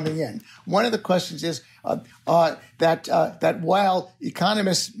questions are coming in. One of the questions is that while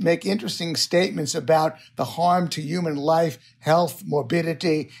economists make interesting statements about the harm to human life, health,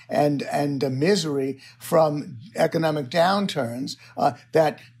 morbidity, and misery from economic downturns,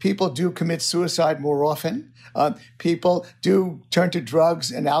 that people do commit suicide more often. People do turn to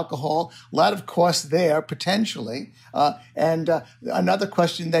drugs and alcohol. A lot of costs there, potentially. And another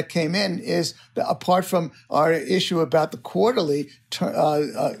question that came in is, apart from our issue about the quarterly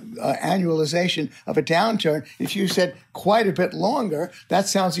annualization of a downturn. If you said quite a bit longer, that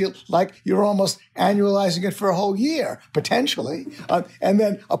sounds like you're almost annualizing it for a whole year, potentially. And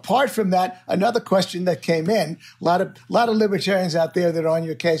then apart from that, another question that came in, a lot of libertarians out there that are on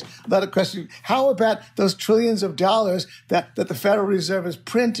your case, a lot of questions. How about those trillions of dollars that the Federal Reserve is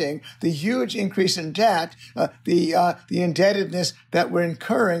printing, the huge increase in debt, the indebtedness that we're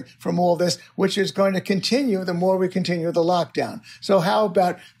incurring from all this, which is going to continue the more we continue the lockdown. So how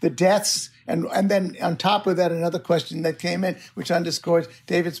about the deaths? And then on top of that, another question that came in, which underscores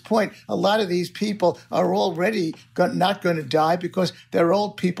David's point. A lot of these people are already not going to die because they're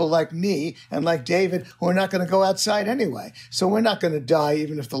old people like me and like David who are not going to go outside anyway. So we're not going to die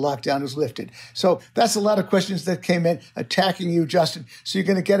even if the lockdown is lifted. So that's a lot of questions that came in attacking you, Justin. So you're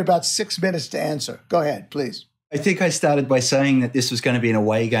going to get about 6 minutes to answer. Go ahead, please. I think I started by saying that this was going to be an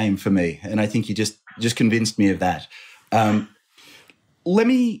away game for me, and I think you just convinced me of that. Let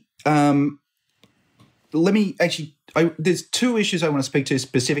me actually, there's 2 issues I want to speak to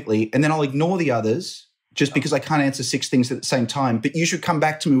specifically, and then I'll ignore the others just because I can't answer 6 things at the same time, but you should come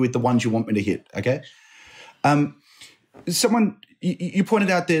back to me with the ones you want me to hit, okay? You pointed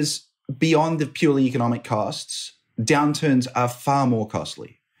out there's beyond the purely economic costs, downturns are far more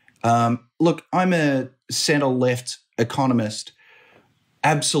costly. Look, I'm a center-left economist.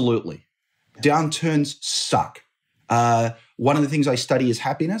 Absolutely. Downturns suck. One of the things I study is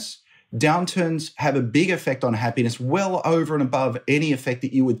happiness. Downturns have a big effect on happiness, well over and above any effect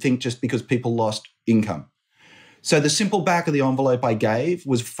that you would think just because people lost income. So the simple back of the envelope I gave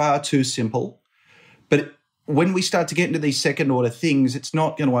was far too simple. But when we start to get into these second-order things, it's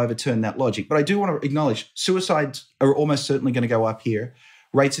not going to overturn that logic. But I do want to acknowledge suicides are almost certainly going to go up here.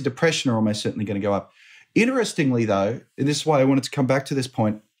 Rates of depression are almost certainly going to go up. Interestingly, though, and this is why I wanted to come back to this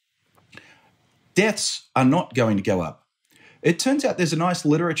point, deaths are not going to go up. It turns out there's a nice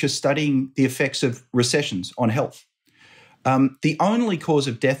literature studying the effects of recessions on health. The only cause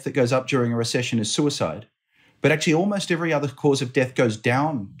of death that goes up during a recession is suicide, but actually almost every other cause of death goes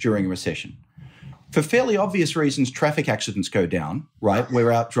down during a recession. For fairly obvious reasons, traffic accidents go down, right?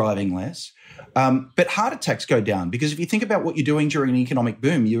 We're out driving less. But heart attacks go down because if you think about what you're doing during an economic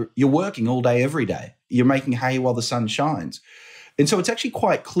boom, you're working all day, every day. You're making hay while the sun shines. And so it's actually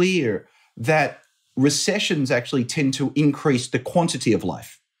quite clear that recessions actually tend to increase the quantity of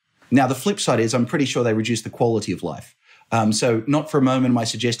life. Now, the flip side is I'm pretty sure they reduce the quality of life. So not for a moment am I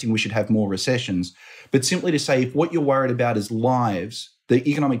suggesting we should have more recessions, but simply to say if what you're worried about is lives, the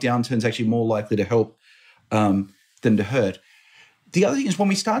economic downturn is actually more likely to help than to hurt. The other thing is when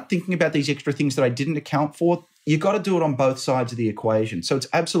we start thinking about these extra things that I didn't account for, you've got to do it on both sides of the equation. So it's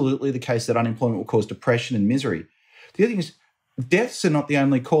absolutely the case that unemployment will cause depression and misery. The other thing is deaths are not the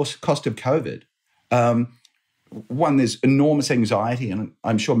only cost of COVID. One, there's enormous anxiety, and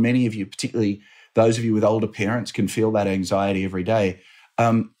I'm sure many of you, particularly those of you with older parents, can feel that anxiety every day.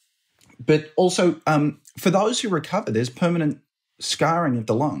 But also, for those who recover, there's permanent scarring of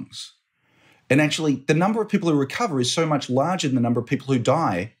the lungs. And actually, the number of people who recover is so much larger than the number of people who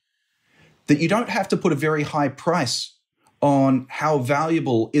die that you don't have to put a very high price on how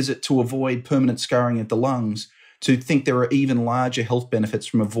valuable is it to avoid permanent scarring of the lungs to think there are even larger health benefits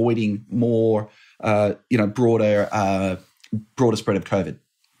from avoiding more broader spread of COVID.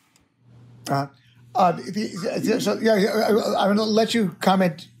 I'm going to let you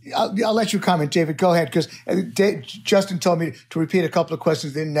comment. I'll let you comment, David. Go ahead, because Justin told me to repeat a couple of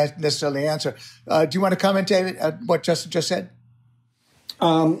questions they didn't necessarily answer. Do you want to comment, David, what Justin just said?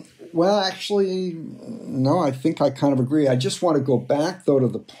 Well, actually, no, I think I kind of agree. I just want to go back, though, to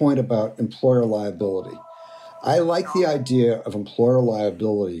the point about employer liability. I like the idea of employer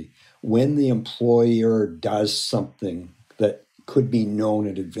liability when the employer does something that could be known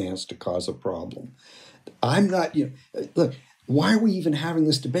in advance to cause a problem. I'm not, look, why are we even having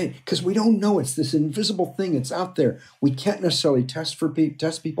this debate? Because we don't know. It's this invisible thing. It's out there. We can't necessarily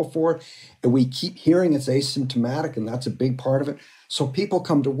test people for it. And we keep hearing it's asymptomatic, and that's a big part of it. So people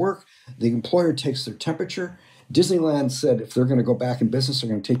come to work. The employer takes their temperature. Disneyland said if they're going to go back in business, they're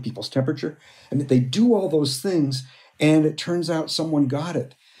going to take people's temperature. And they do all those things, and it turns out someone got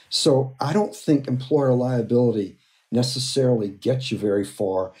it. So I don't think employer liability necessarily gets you very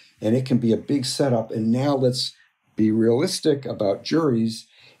far, and it can be a big setup. And now let's be realistic about juries.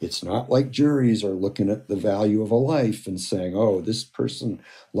 It's not like juries are looking at the value of a life and saying, oh, this person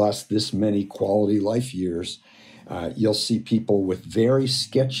lost this many quality life years. You'll see people with very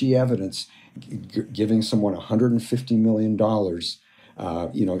sketchy evidence giving someone $150 million.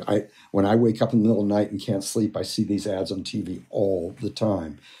 When I wake up in the middle of the night and can't sleep, I see these ads on TV all the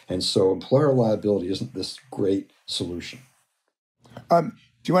time. And so employer liability isn't this great solution.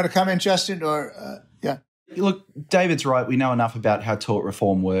 Do you want to comment, Justin, or yeah? Look, David's right. We know enough about how tort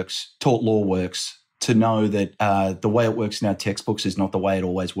law works, to know that the way it works in our textbooks is not the way it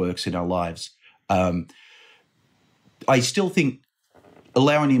always works in our lives. I still think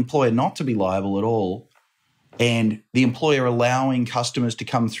allowing the employer not to be liable at all, and the employer allowing customers to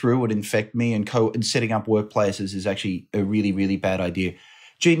come through and infect me and setting up workplaces is actually a really, really bad idea.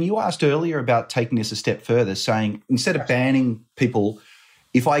 Gene, you asked earlier about taking this a step further, saying instead of banning people,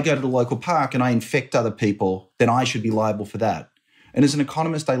 if I go to the local park and I infect other people, then I should be liable for that. And as an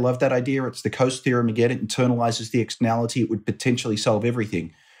economist, I love that idea. It's the Coase theorem again. It internalizes the externality. It would potentially solve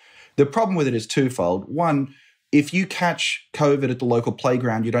everything. The problem with it is twofold. One, if you catch COVID at the local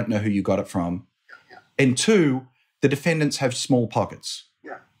playground, you don't know who you got it from. And two, the defendants have small pockets.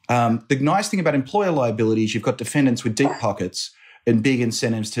 The nice thing about employer liability is you've got defendants with deep pockets and big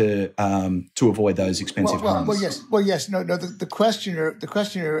incentives to avoid those expensive harms. Well, yes. No. The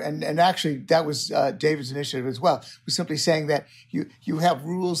questioner, and actually that was David's initiative as well, was simply saying that you have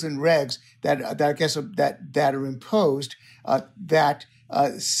rules and regs that I guess that are imposed that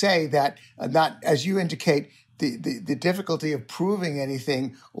say that not, as you indicate, the difficulty of proving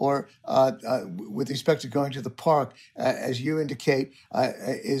anything or with respect to going to the park, as you indicate,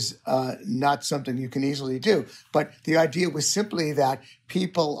 is not something you can easily do. But the idea was simply that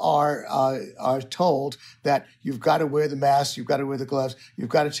people are told that you've got to wear the mask, you've got to wear the gloves, you've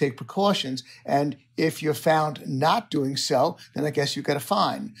got to take precautions, and if you're found not doing so, then I guess you get a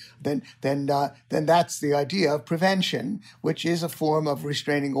fine. Then that's the idea of prevention, which is a form of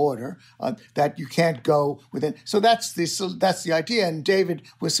restraining order that you can't go within. So that's the idea. And David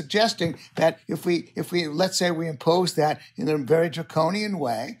was suggesting that if we let's say we impose that in a very draconian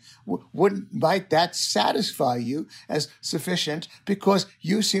way, might that satisfy you as sufficient? Because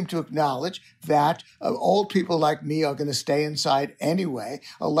you seem to acknowledge that old people like me are going to stay inside anyway.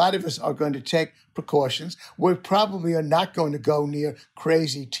 A lot of us are going to take precautions. We probably are not going to go near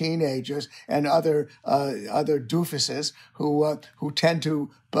crazy teenagers and other doofuses who tend to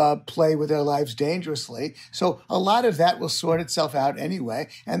play with their lives dangerously. So a lot of that will sort itself out anyway.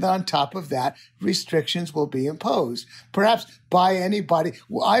 And on top of that, restrictions will be imposed. Perhaps by anybody.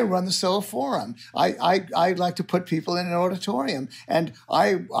 I run the Soho Forum. I like to put people in an auditorium. And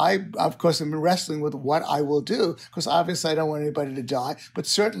I of course, am wrestling with what I will do, because obviously I don't want anybody to die. But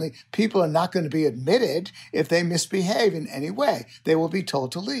certainly people are not going to be admitted if they misbehave in any way. They will be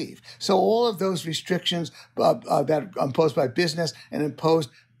told to leave. So all of those restrictions that are imposed by business and imposed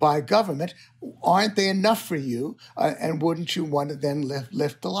by government, aren't they enough for you? And wouldn't you want to then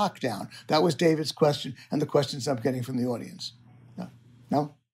lift the lockdown? That was David's question and the questions I'm getting from the audience.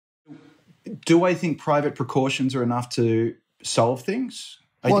 No? Do I think private precautions are enough to solve things?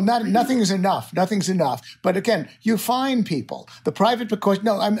 Well, nothing is enough. Nothing's enough. But again, you fine people. The private precaution,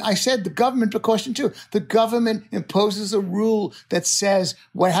 I said the government precaution too. The government imposes a rule that says,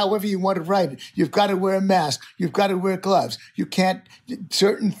 however you want to write it, you've got to wear a mask, you've got to wear gloves, you can't,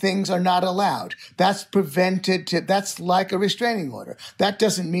 certain things are not allowed. That's that's like a restraining order. That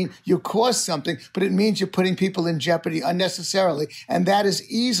doesn't mean you cause something, but it means you're putting people in jeopardy unnecessarily. And that is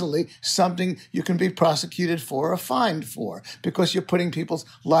easily something you can be prosecuted for or fined for, because you're putting people's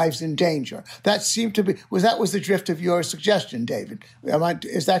lives in danger. That seemed to be was the drift of your suggestion, David.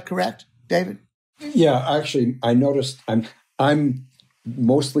 Is that correct, David? Yeah, actually, I noticed I'm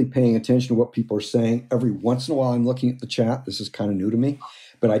mostly paying attention to what people are saying. Every once in a while, I'm looking at the chat. This is kind of new to me,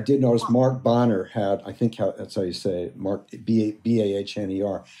 but I did notice Mark Bonner had, I think that's how you say it, Mark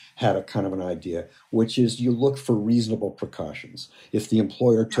Bahner had a kind of an idea, which is you look for reasonable precautions. If the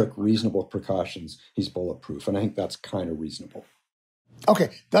employer took reasonable precautions, he's bulletproof, and I think that's kind of reasonable. Okay,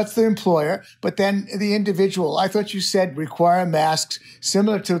 that's the employer, but then the individual. I thought you said require masks,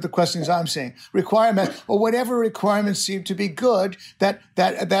 similar to the questions I'm saying. Require masks, or whatever requirements seem to be good that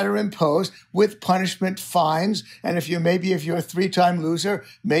are imposed with punishment, fines, and if you're a 3-time loser,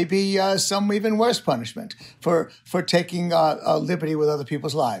 maybe some even worse punishment for taking a liberty with other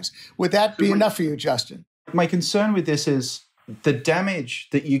people's lives. Would that be enough for you, Justin? My concern with this is the damage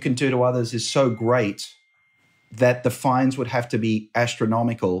that you can do to others is so great that the fines would have to be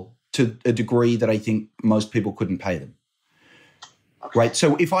astronomical to a degree that I think most people couldn't pay them. Okay. Right?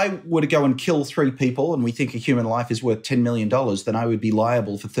 So if I were to go and kill 3 people and we think a human life is worth $10 million, then I would be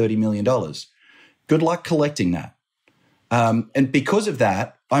liable for $30 million. Good luck collecting that. And because of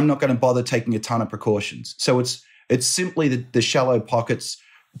that, I'm not going to bother taking a ton of precautions. So it's simply the shallow pockets.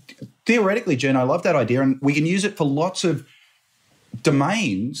 Theoretically, Jen, I love that idea, and we can use it for lots of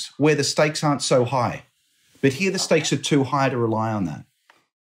domains where the stakes aren't so high. But here the stakes are too high to rely on that.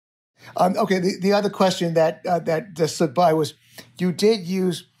 Okay, the other question that just slid by was you did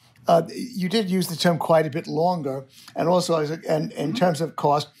use the term quite a bit longer, and also and in terms of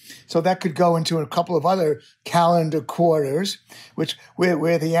cost. So that could go into a couple of other calendar quarters,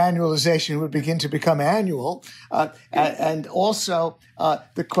 where the annualization would begin to become annual. And also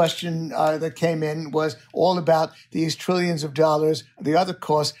the question that came in was all about these trillions of dollars, the other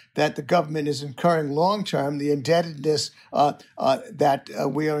costs that the government is incurring long term, the indebtedness that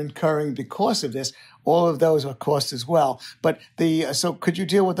we are incurring because of this. All of those are costs as well. But so could you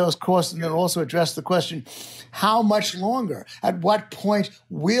deal with those costs and then also address the question, how much longer? At what point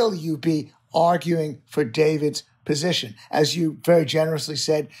will you be arguing for David's position? As you very generously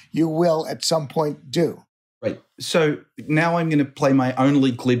said, you will at some point do. Right. So now I'm going to play my only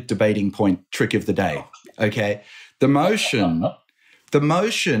glib debating point trick of the day. Okay. The motion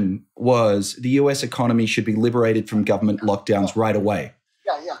was the US economy should be liberated from government lockdowns right away.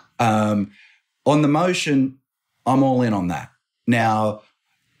 Yeah. On the motion, I'm all in on that. Now,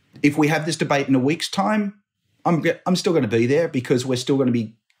 if we have this debate in a week's time, I'm still going to be there because we're still going to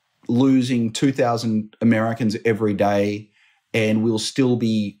be losing 2,000 Americans every day, and we'll still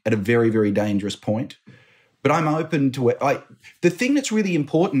be at a very, very dangerous point. But I'm open to it. The thing that's really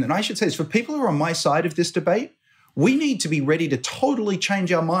important, and I should say is for people who are on my side of this debate, we need to be ready to totally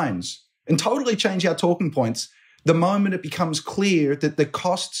change our minds and totally change our talking points the moment it becomes clear that the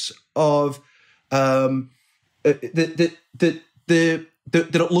costs of that it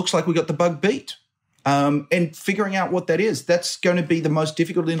looks like we got the bug beat, and figuring out what that is. That's going to be the most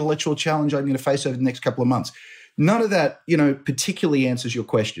difficult intellectual challenge I'm going to face over the next couple of months. None of that, particularly answers your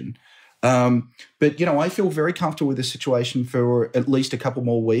question. But I feel very comfortable with the situation for at least a couple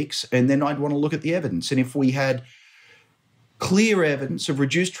more weeks, and then I'd want to look at the evidence. And if we had clear evidence of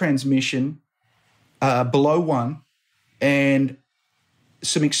reduced transmission below 1 and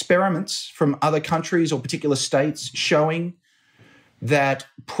some experiments from other countries or particular states showing that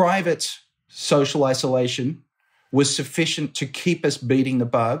private social isolation was sufficient to keep us beating the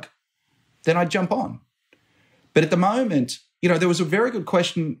bug, then I'd jump on. But at the moment, there was a very good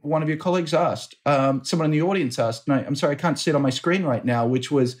question one of your colleagues asked, someone in the audience asked, no, I'm sorry, I can't see it on my screen right now, which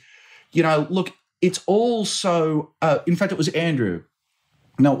was, look, it's all so, in fact, it was Andrew.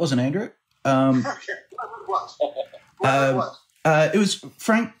 No, it wasn't Andrew. It was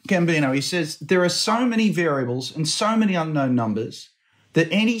Frank Gambino. He says, there are so many variables and so many unknown numbers that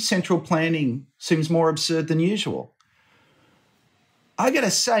any central planning seems more absurd than usual. I got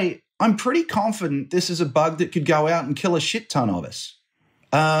to say, I'm pretty confident this is a bug that could go out and kill a shit ton of us.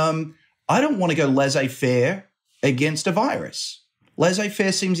 I don't want to go laissez-faire against a virus.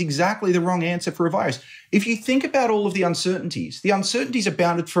 Laissez-faire seems exactly the wrong answer for a virus. If you think about all of the uncertainties are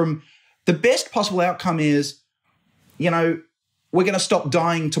bounded from the best possible outcome is, we're going to stop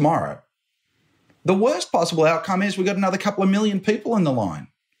dying tomorrow. The worst possible outcome is we've got another couple of million people in the line.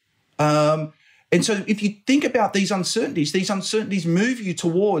 And so if you think about these uncertainties move you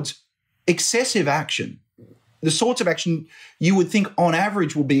towards excessive action, the sorts of action you would think on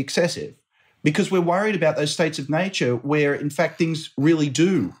average will be excessive, because we're worried about those states of nature where, in fact, things really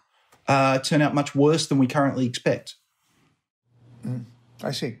do turn out much worse than we currently expect.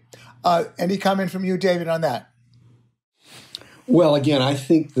 I see. Any comment from you, David, on that? Well, again, I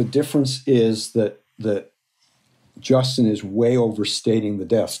think the difference is that Justin is way overstating the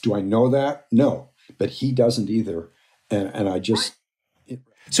deaths. Do I know that? No, but he doesn't either. And I just...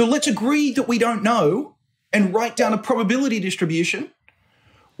 So let's agree that we don't know and write down a probability distribution,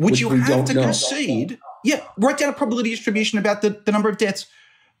 which you have to concede. Yeah, write down a probability distribution about the number of deaths,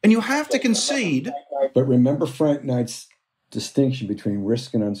 and you have to concede. But remember Frank Knight's distinction between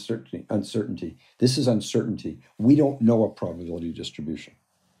risk and uncertainty. This is uncertainty. We don't know a probability distribution.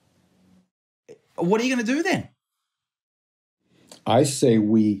 What are you going to do then? I say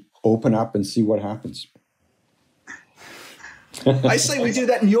we open up and see what happens. I say we do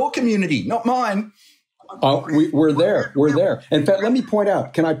that in your community, not mine. We're there. We're there. In fact, let me point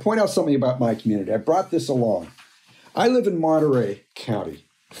out, can I point out something about my community? I brought this along. I live in Monterey County,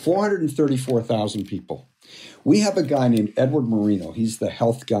 434,000 people. We have a guy named Edward Marino. He's the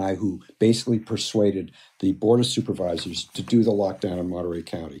health guy who basically persuaded the Board of Supervisors to do the lockdown in Monterey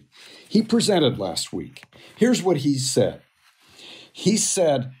County. He presented last week. Here's what he said. He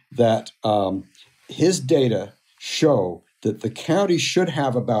said that his data show that the county should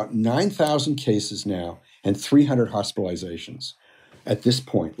have about 9,000 cases now and 300 hospitalizations at this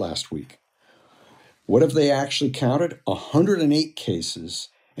point last week. What have they actually counted? 108 cases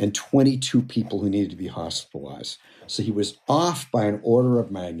and 22 people who needed to be hospitalized. So he was off by an order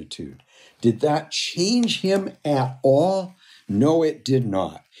of magnitude. Did that change him at all? No, it did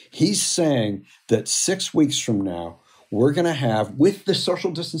not. He's saying that 6 weeks from now, we're going to have, with the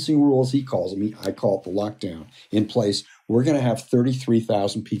social distancing rules he calls them, I call it the lockdown, in place, we're going to have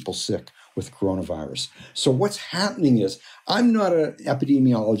 33,000 people sick with coronavirus. So what's happening is, I'm not an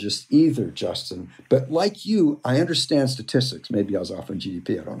epidemiologist either, Justin, but like you, I understand statistics. Maybe I was off on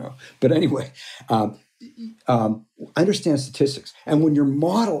GDP, I don't know. But anyway, I understand statistics. And when your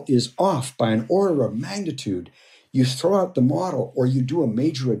model is off by an order of magnitude, you throw out the model or you do a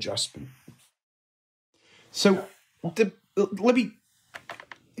major adjustment. So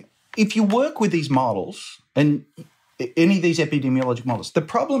if you work with these models and any of these epidemiologic models, the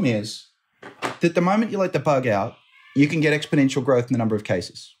problem is that the moment you let the bug out, you can get exponential growth in the number of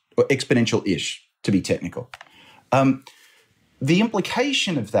cases, or exponential-ish, to be technical. The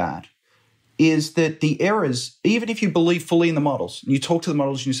implication of that is that the errors, even if you believe fully in the models, you talk to the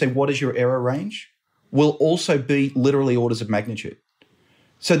models and you say, what is your error range, will also be literally orders of magnitude.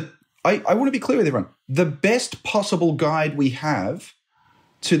 So I want to be clear with everyone. The best possible guide we have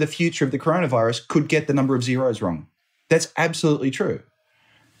to the future of the coronavirus could get the number of zeros wrong. That's absolutely true.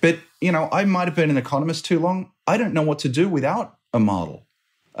 But, I might have been an economist too long. I don't know what to do without a model.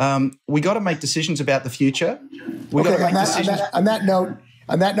 We got to make decisions about the future. We got to make decisions. On that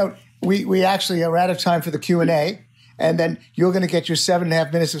note, we actually are out of time for the Q&A, and then you're going to get your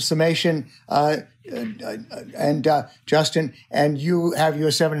 7.5 minutes of summation, and Justin, and you have your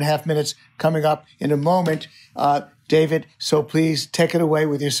 7.5 minutes coming up in a moment, David. So please take it away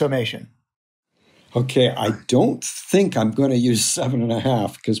with your summation. Okay, I don't think I'm going to use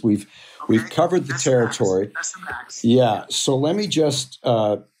 7.5 because we've covered the territory. That's the max. Yeah, so let me just,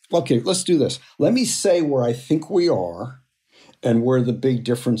 let's do this. Let me say where I think we are and where the big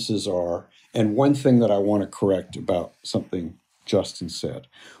differences are. And one thing that I want to correct about something Justin said.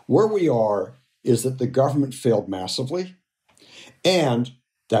 Where we are is that the government failed massively, and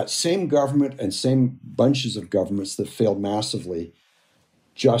that same government and same bunches of governments that failed massively,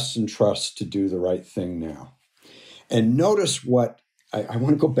 Justin trusts to do the right thing now. And notice what, I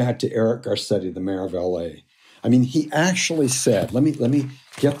want to go back to Eric Garcetti, the mayor of LA. I mean, he actually said, let me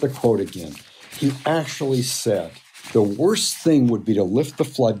get the quote again. He actually said, the worst thing would be to lift the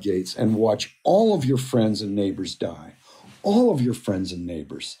floodgates and watch all of your friends and neighbors die. All of your friends and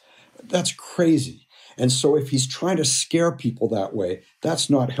neighbors. That's crazy. And so if he's trying to scare people that way, that's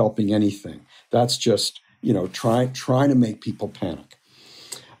not helping anything. That's just, trying to make people panic.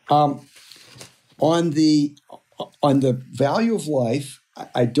 On the value of life,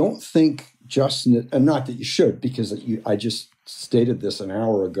 I don't think Justin, and not that you should, because I just stated this an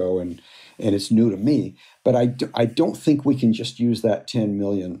hour ago and it's new to me, but I don't think we can just use that 10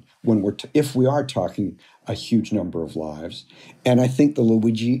 million when if we are talking a huge number of lives. And I think the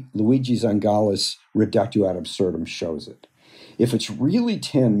Luigi Zangala's reductio ad absurdum shows it. If it's really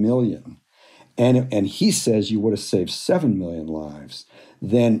 10 million, and he says you would have saved 7 million lives,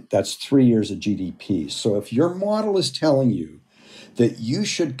 then that's 3 years of GDP. So if your model is telling you that you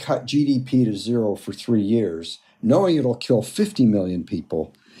should cut GDP to zero for 3 years, knowing it'll kill 50 million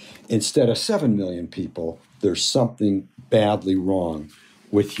people instead of 7 million people, there's something badly wrong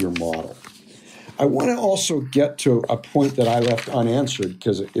with your model. I want to also get to a point that I left unanswered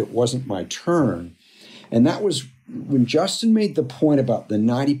because it wasn't my turn, and that was when Justin made the point about the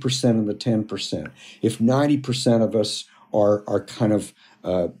 90% and the 10%. If 90% of us are kind of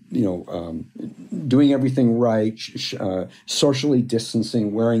doing everything right, socially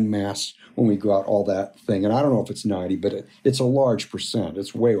distancing, wearing masks when we go out, all that thing. And I don't know if it's 90, but it's a large percent.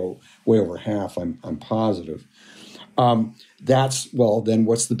 It's way over half, I'm positive. Then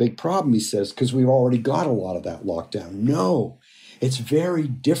what's the big problem, he says, because we've already got a lot of that lockdown. No, it's very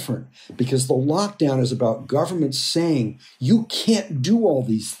different, because the lockdown is about government saying you can't do all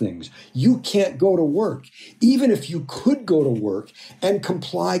these things. You can't go to work, even if you could go to work and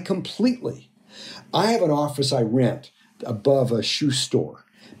comply completely. I have an office I rent above a shoe store.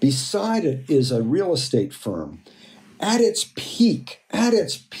 Beside it is a real estate firm. At its peak,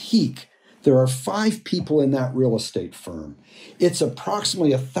 there are 5 people in that real estate firm. It's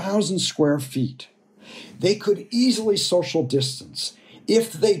approximately 1,000 square feet. They could easily social distance.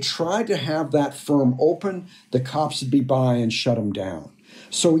 If they tried to have that firm open, the cops would be by and shut them down.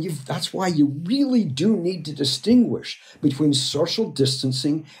 So that's why you really do need to distinguish between social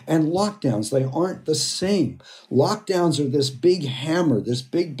distancing and lockdowns. They aren't the same. Lockdowns are this big hammer, this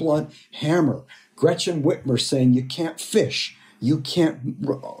big blunt hammer. Gretchen Whitmer saying you can't fish, you can't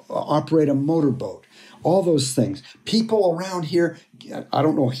operate a motorboat. all those things. People around here, I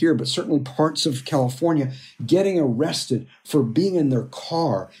don't know here, but certainly parts of California, getting arrested for being in their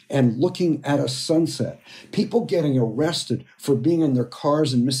car and looking at a sunset. People getting arrested for being in their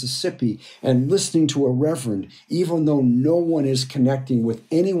cars in Mississippi and listening to a reverend, even though no one is connecting with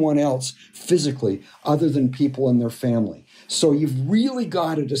anyone else physically other than people in their family. So you've really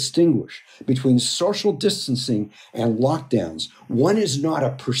got to distinguish between social distancing and lockdowns. One is not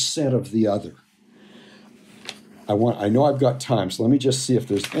a percent of the other. I know I've got time, so let me just see if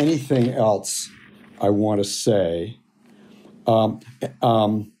there's anything else I want to say. And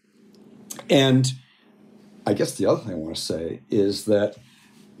I guess the other thing I want to say is that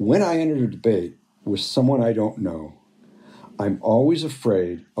when I enter a debate with someone I don't know, I'm always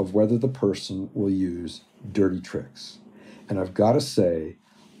afraid of whether the person will use dirty tricks. And I've got to say,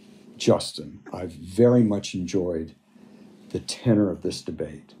 Justin, I've very much enjoyed the tenor of this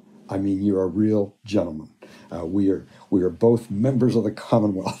debate. I mean, you're a real gentleman. We are both members of the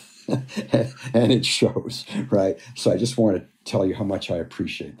Commonwealth, and it shows, right? So I just want to tell you how much I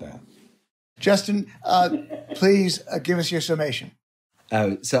appreciate that. Justin, please give us your summation.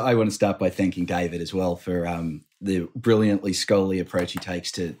 So I want to start by thanking David as well for the brilliantly scholarly approach he takes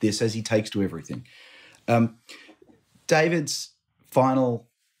to this, as he takes to everything. David's final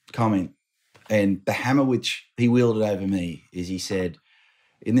comment and the hammer which he wielded over me is he said,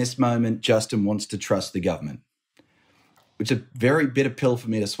 in this moment, Justin wants to trust the government, which is a very bitter pill for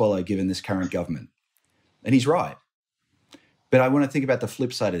me to swallow given this current government. And he's right. But I want to think about the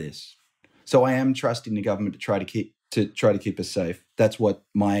flip side of this. So I am trusting the government to try to keep us safe. That's what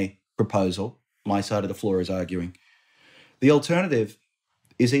my proposal, my side of the floor, is arguing. The alternative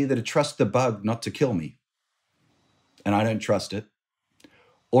is either to trust the bug not to kill me, and I don't trust it,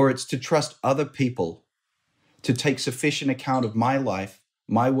 or it's to trust other people to take sufficient account of my life,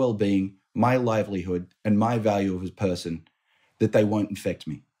 my well-being, my livelihood, and my value as a person that they won't infect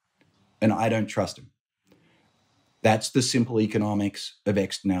me. And I don't trust them. That's the simple economics of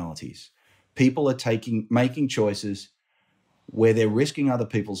externalities. People are making choices where they're risking other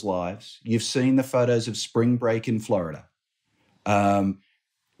people's lives. You've seen the photos of spring break in Florida.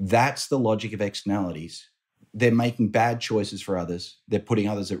 That's the logic of externalities. They're making bad choices for others. They're putting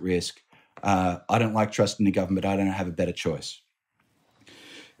others at risk. I don't like trusting the government. I don't have a better choice.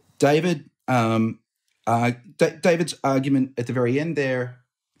 David's argument at the very end there,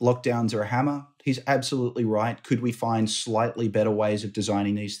 lockdowns are a hammer. He's absolutely right. Could we find slightly better ways of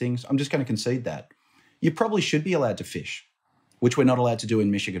designing these things? I'm just going to concede that. You probably should be allowed to fish, which we're not allowed to do in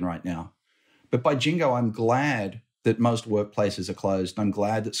Michigan right now. But by jingo, I'm glad that most workplaces are closed. I'm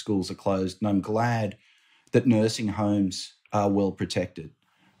glad that schools are closed. And I'm glad that nursing homes are well protected.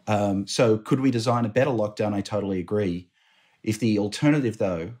 So could we design a better lockdown? I totally agree. If the alternative,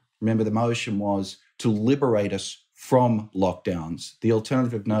 though, remember the motion was to liberate us from lockdowns. The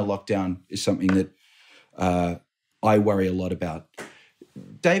alternative of no lockdown is something that I worry a lot about.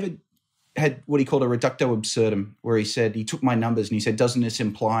 David had what he called a reducto absurdum, where he said, he took my numbers and he said, doesn't this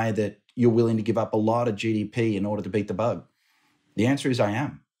imply that you're willing to give up a lot of GDP in order to beat the bug? The answer is I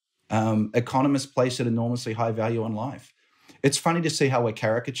am. Economists place an enormously high value on life. It's funny to see how we're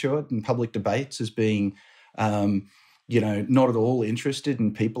caricatured in public debates as being, not at all interested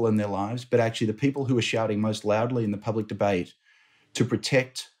in people and their lives, but actually the people who are shouting most loudly in the public debate to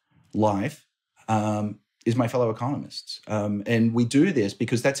protect life is my fellow economists. And we do this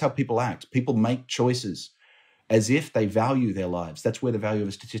because that's how people act. People make choices as if they value their lives. That's where the value of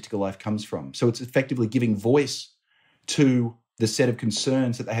a statistical life comes from. So it's effectively giving voice to the set of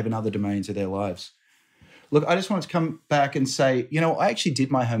concerns that they have in other domains of their lives. Look, I just wanted to come back and say, I actually did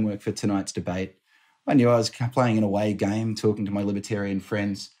my homework for tonight's debate. I knew I was playing an away game, talking to my libertarian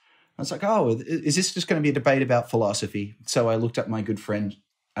friends. I was like, is this just going to be a debate about philosophy? So I looked up my good friend,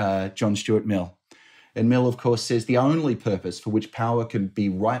 John Stuart Mill. And Mill, of course, says the only purpose for which power can be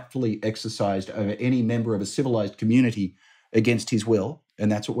rightfully exercised over any member of a civilized community against his will,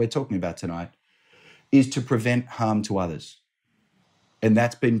 and that's what we're talking about tonight, is to prevent harm to others. And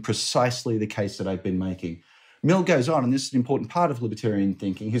that's been precisely the case that I've been making. Mill goes on, and this is an important part of libertarian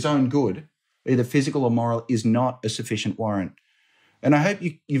thinking, his own good, either physical or moral, is not a sufficient warrant. And I hope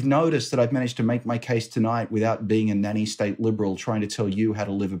you've noticed that I've managed to make my case tonight without being a nanny state liberal trying to tell you how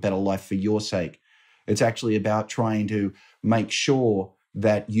to live a better life for your sake. It's actually about trying to make sure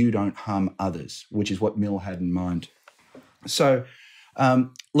that you don't harm others, which is what Mill had in mind. So,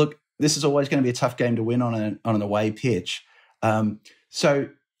 look, this is always going to be a tough game to win on an away pitch. So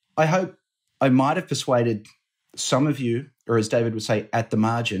I hope I might have persuaded some of you, or as David would say, at the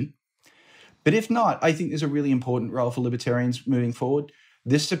margin. But if not, I think there's a really important role for libertarians moving forward.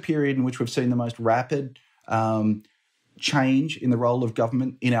 This is a period in which we've seen the most rapid change in the role of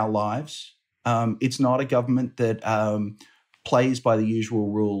government in our lives. It's not a government that plays by the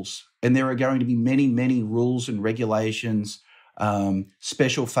usual rules. And there are going to be many, many rules and regulations,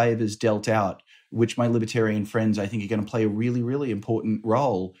 special favours dealt out, which my libertarian friends, I think, are going to play a really, really important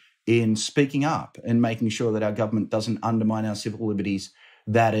role in speaking up and making sure that our government doesn't undermine our civil liberties,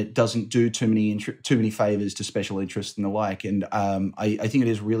 that it doesn't do too many favours to special interests and the like. And I think it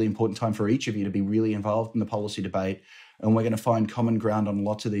is a really important time for each of you to be really involved in the policy debate, and we're going to find common ground on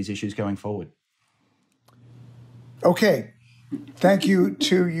lots of these issues going forward. Okay. Thank you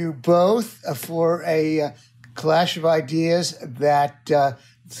to you both for a clash of ideas that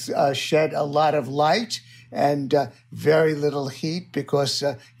shed a lot of light and very little heat, because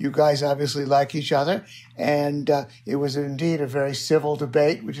you guys obviously like each other. And it was indeed a very civil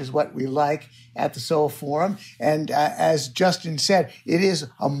debate, which is what we like at the Soho Forum. And as Justin said, it is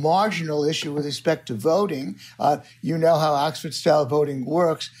a marginal issue with respect to voting. You know how Oxford-style voting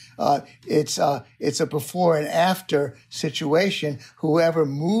works. It's a before and after situation. Whoever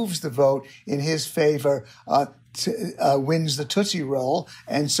moves the vote in his favor wins the Tootsie Roll.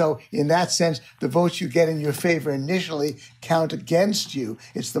 And so in that sense, the votes you get in your favor initially count against you.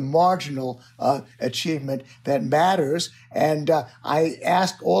 It's the marginal achievement that matters. And I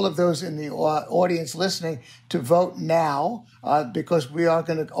ask all of those in the audience listening to vote now, because we are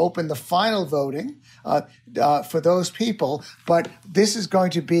going to open the final voting for those people. But this is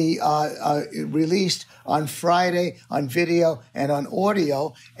going to be released on Friday on video and on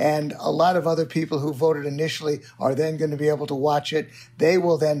audio, and a lot of other people who voted initially are then going to be able to watch it. They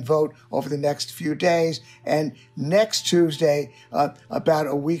will then vote over the next few days, and next Tuesday, about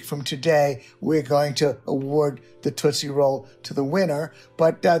a week from today, we're going to award the Tootsie Roll to the winner.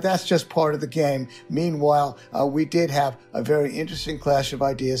 But that's just part of the game. Meanwhile, we did have a very interesting clash of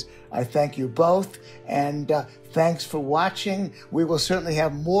ideas. I thank you both, and thanks for watching. We will certainly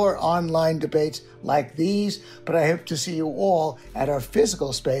have more online debates like these, but I hope to see you all at our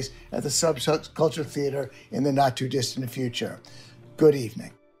physical space at the Subculture Theater in the not-too-distant future. Good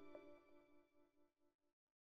evening.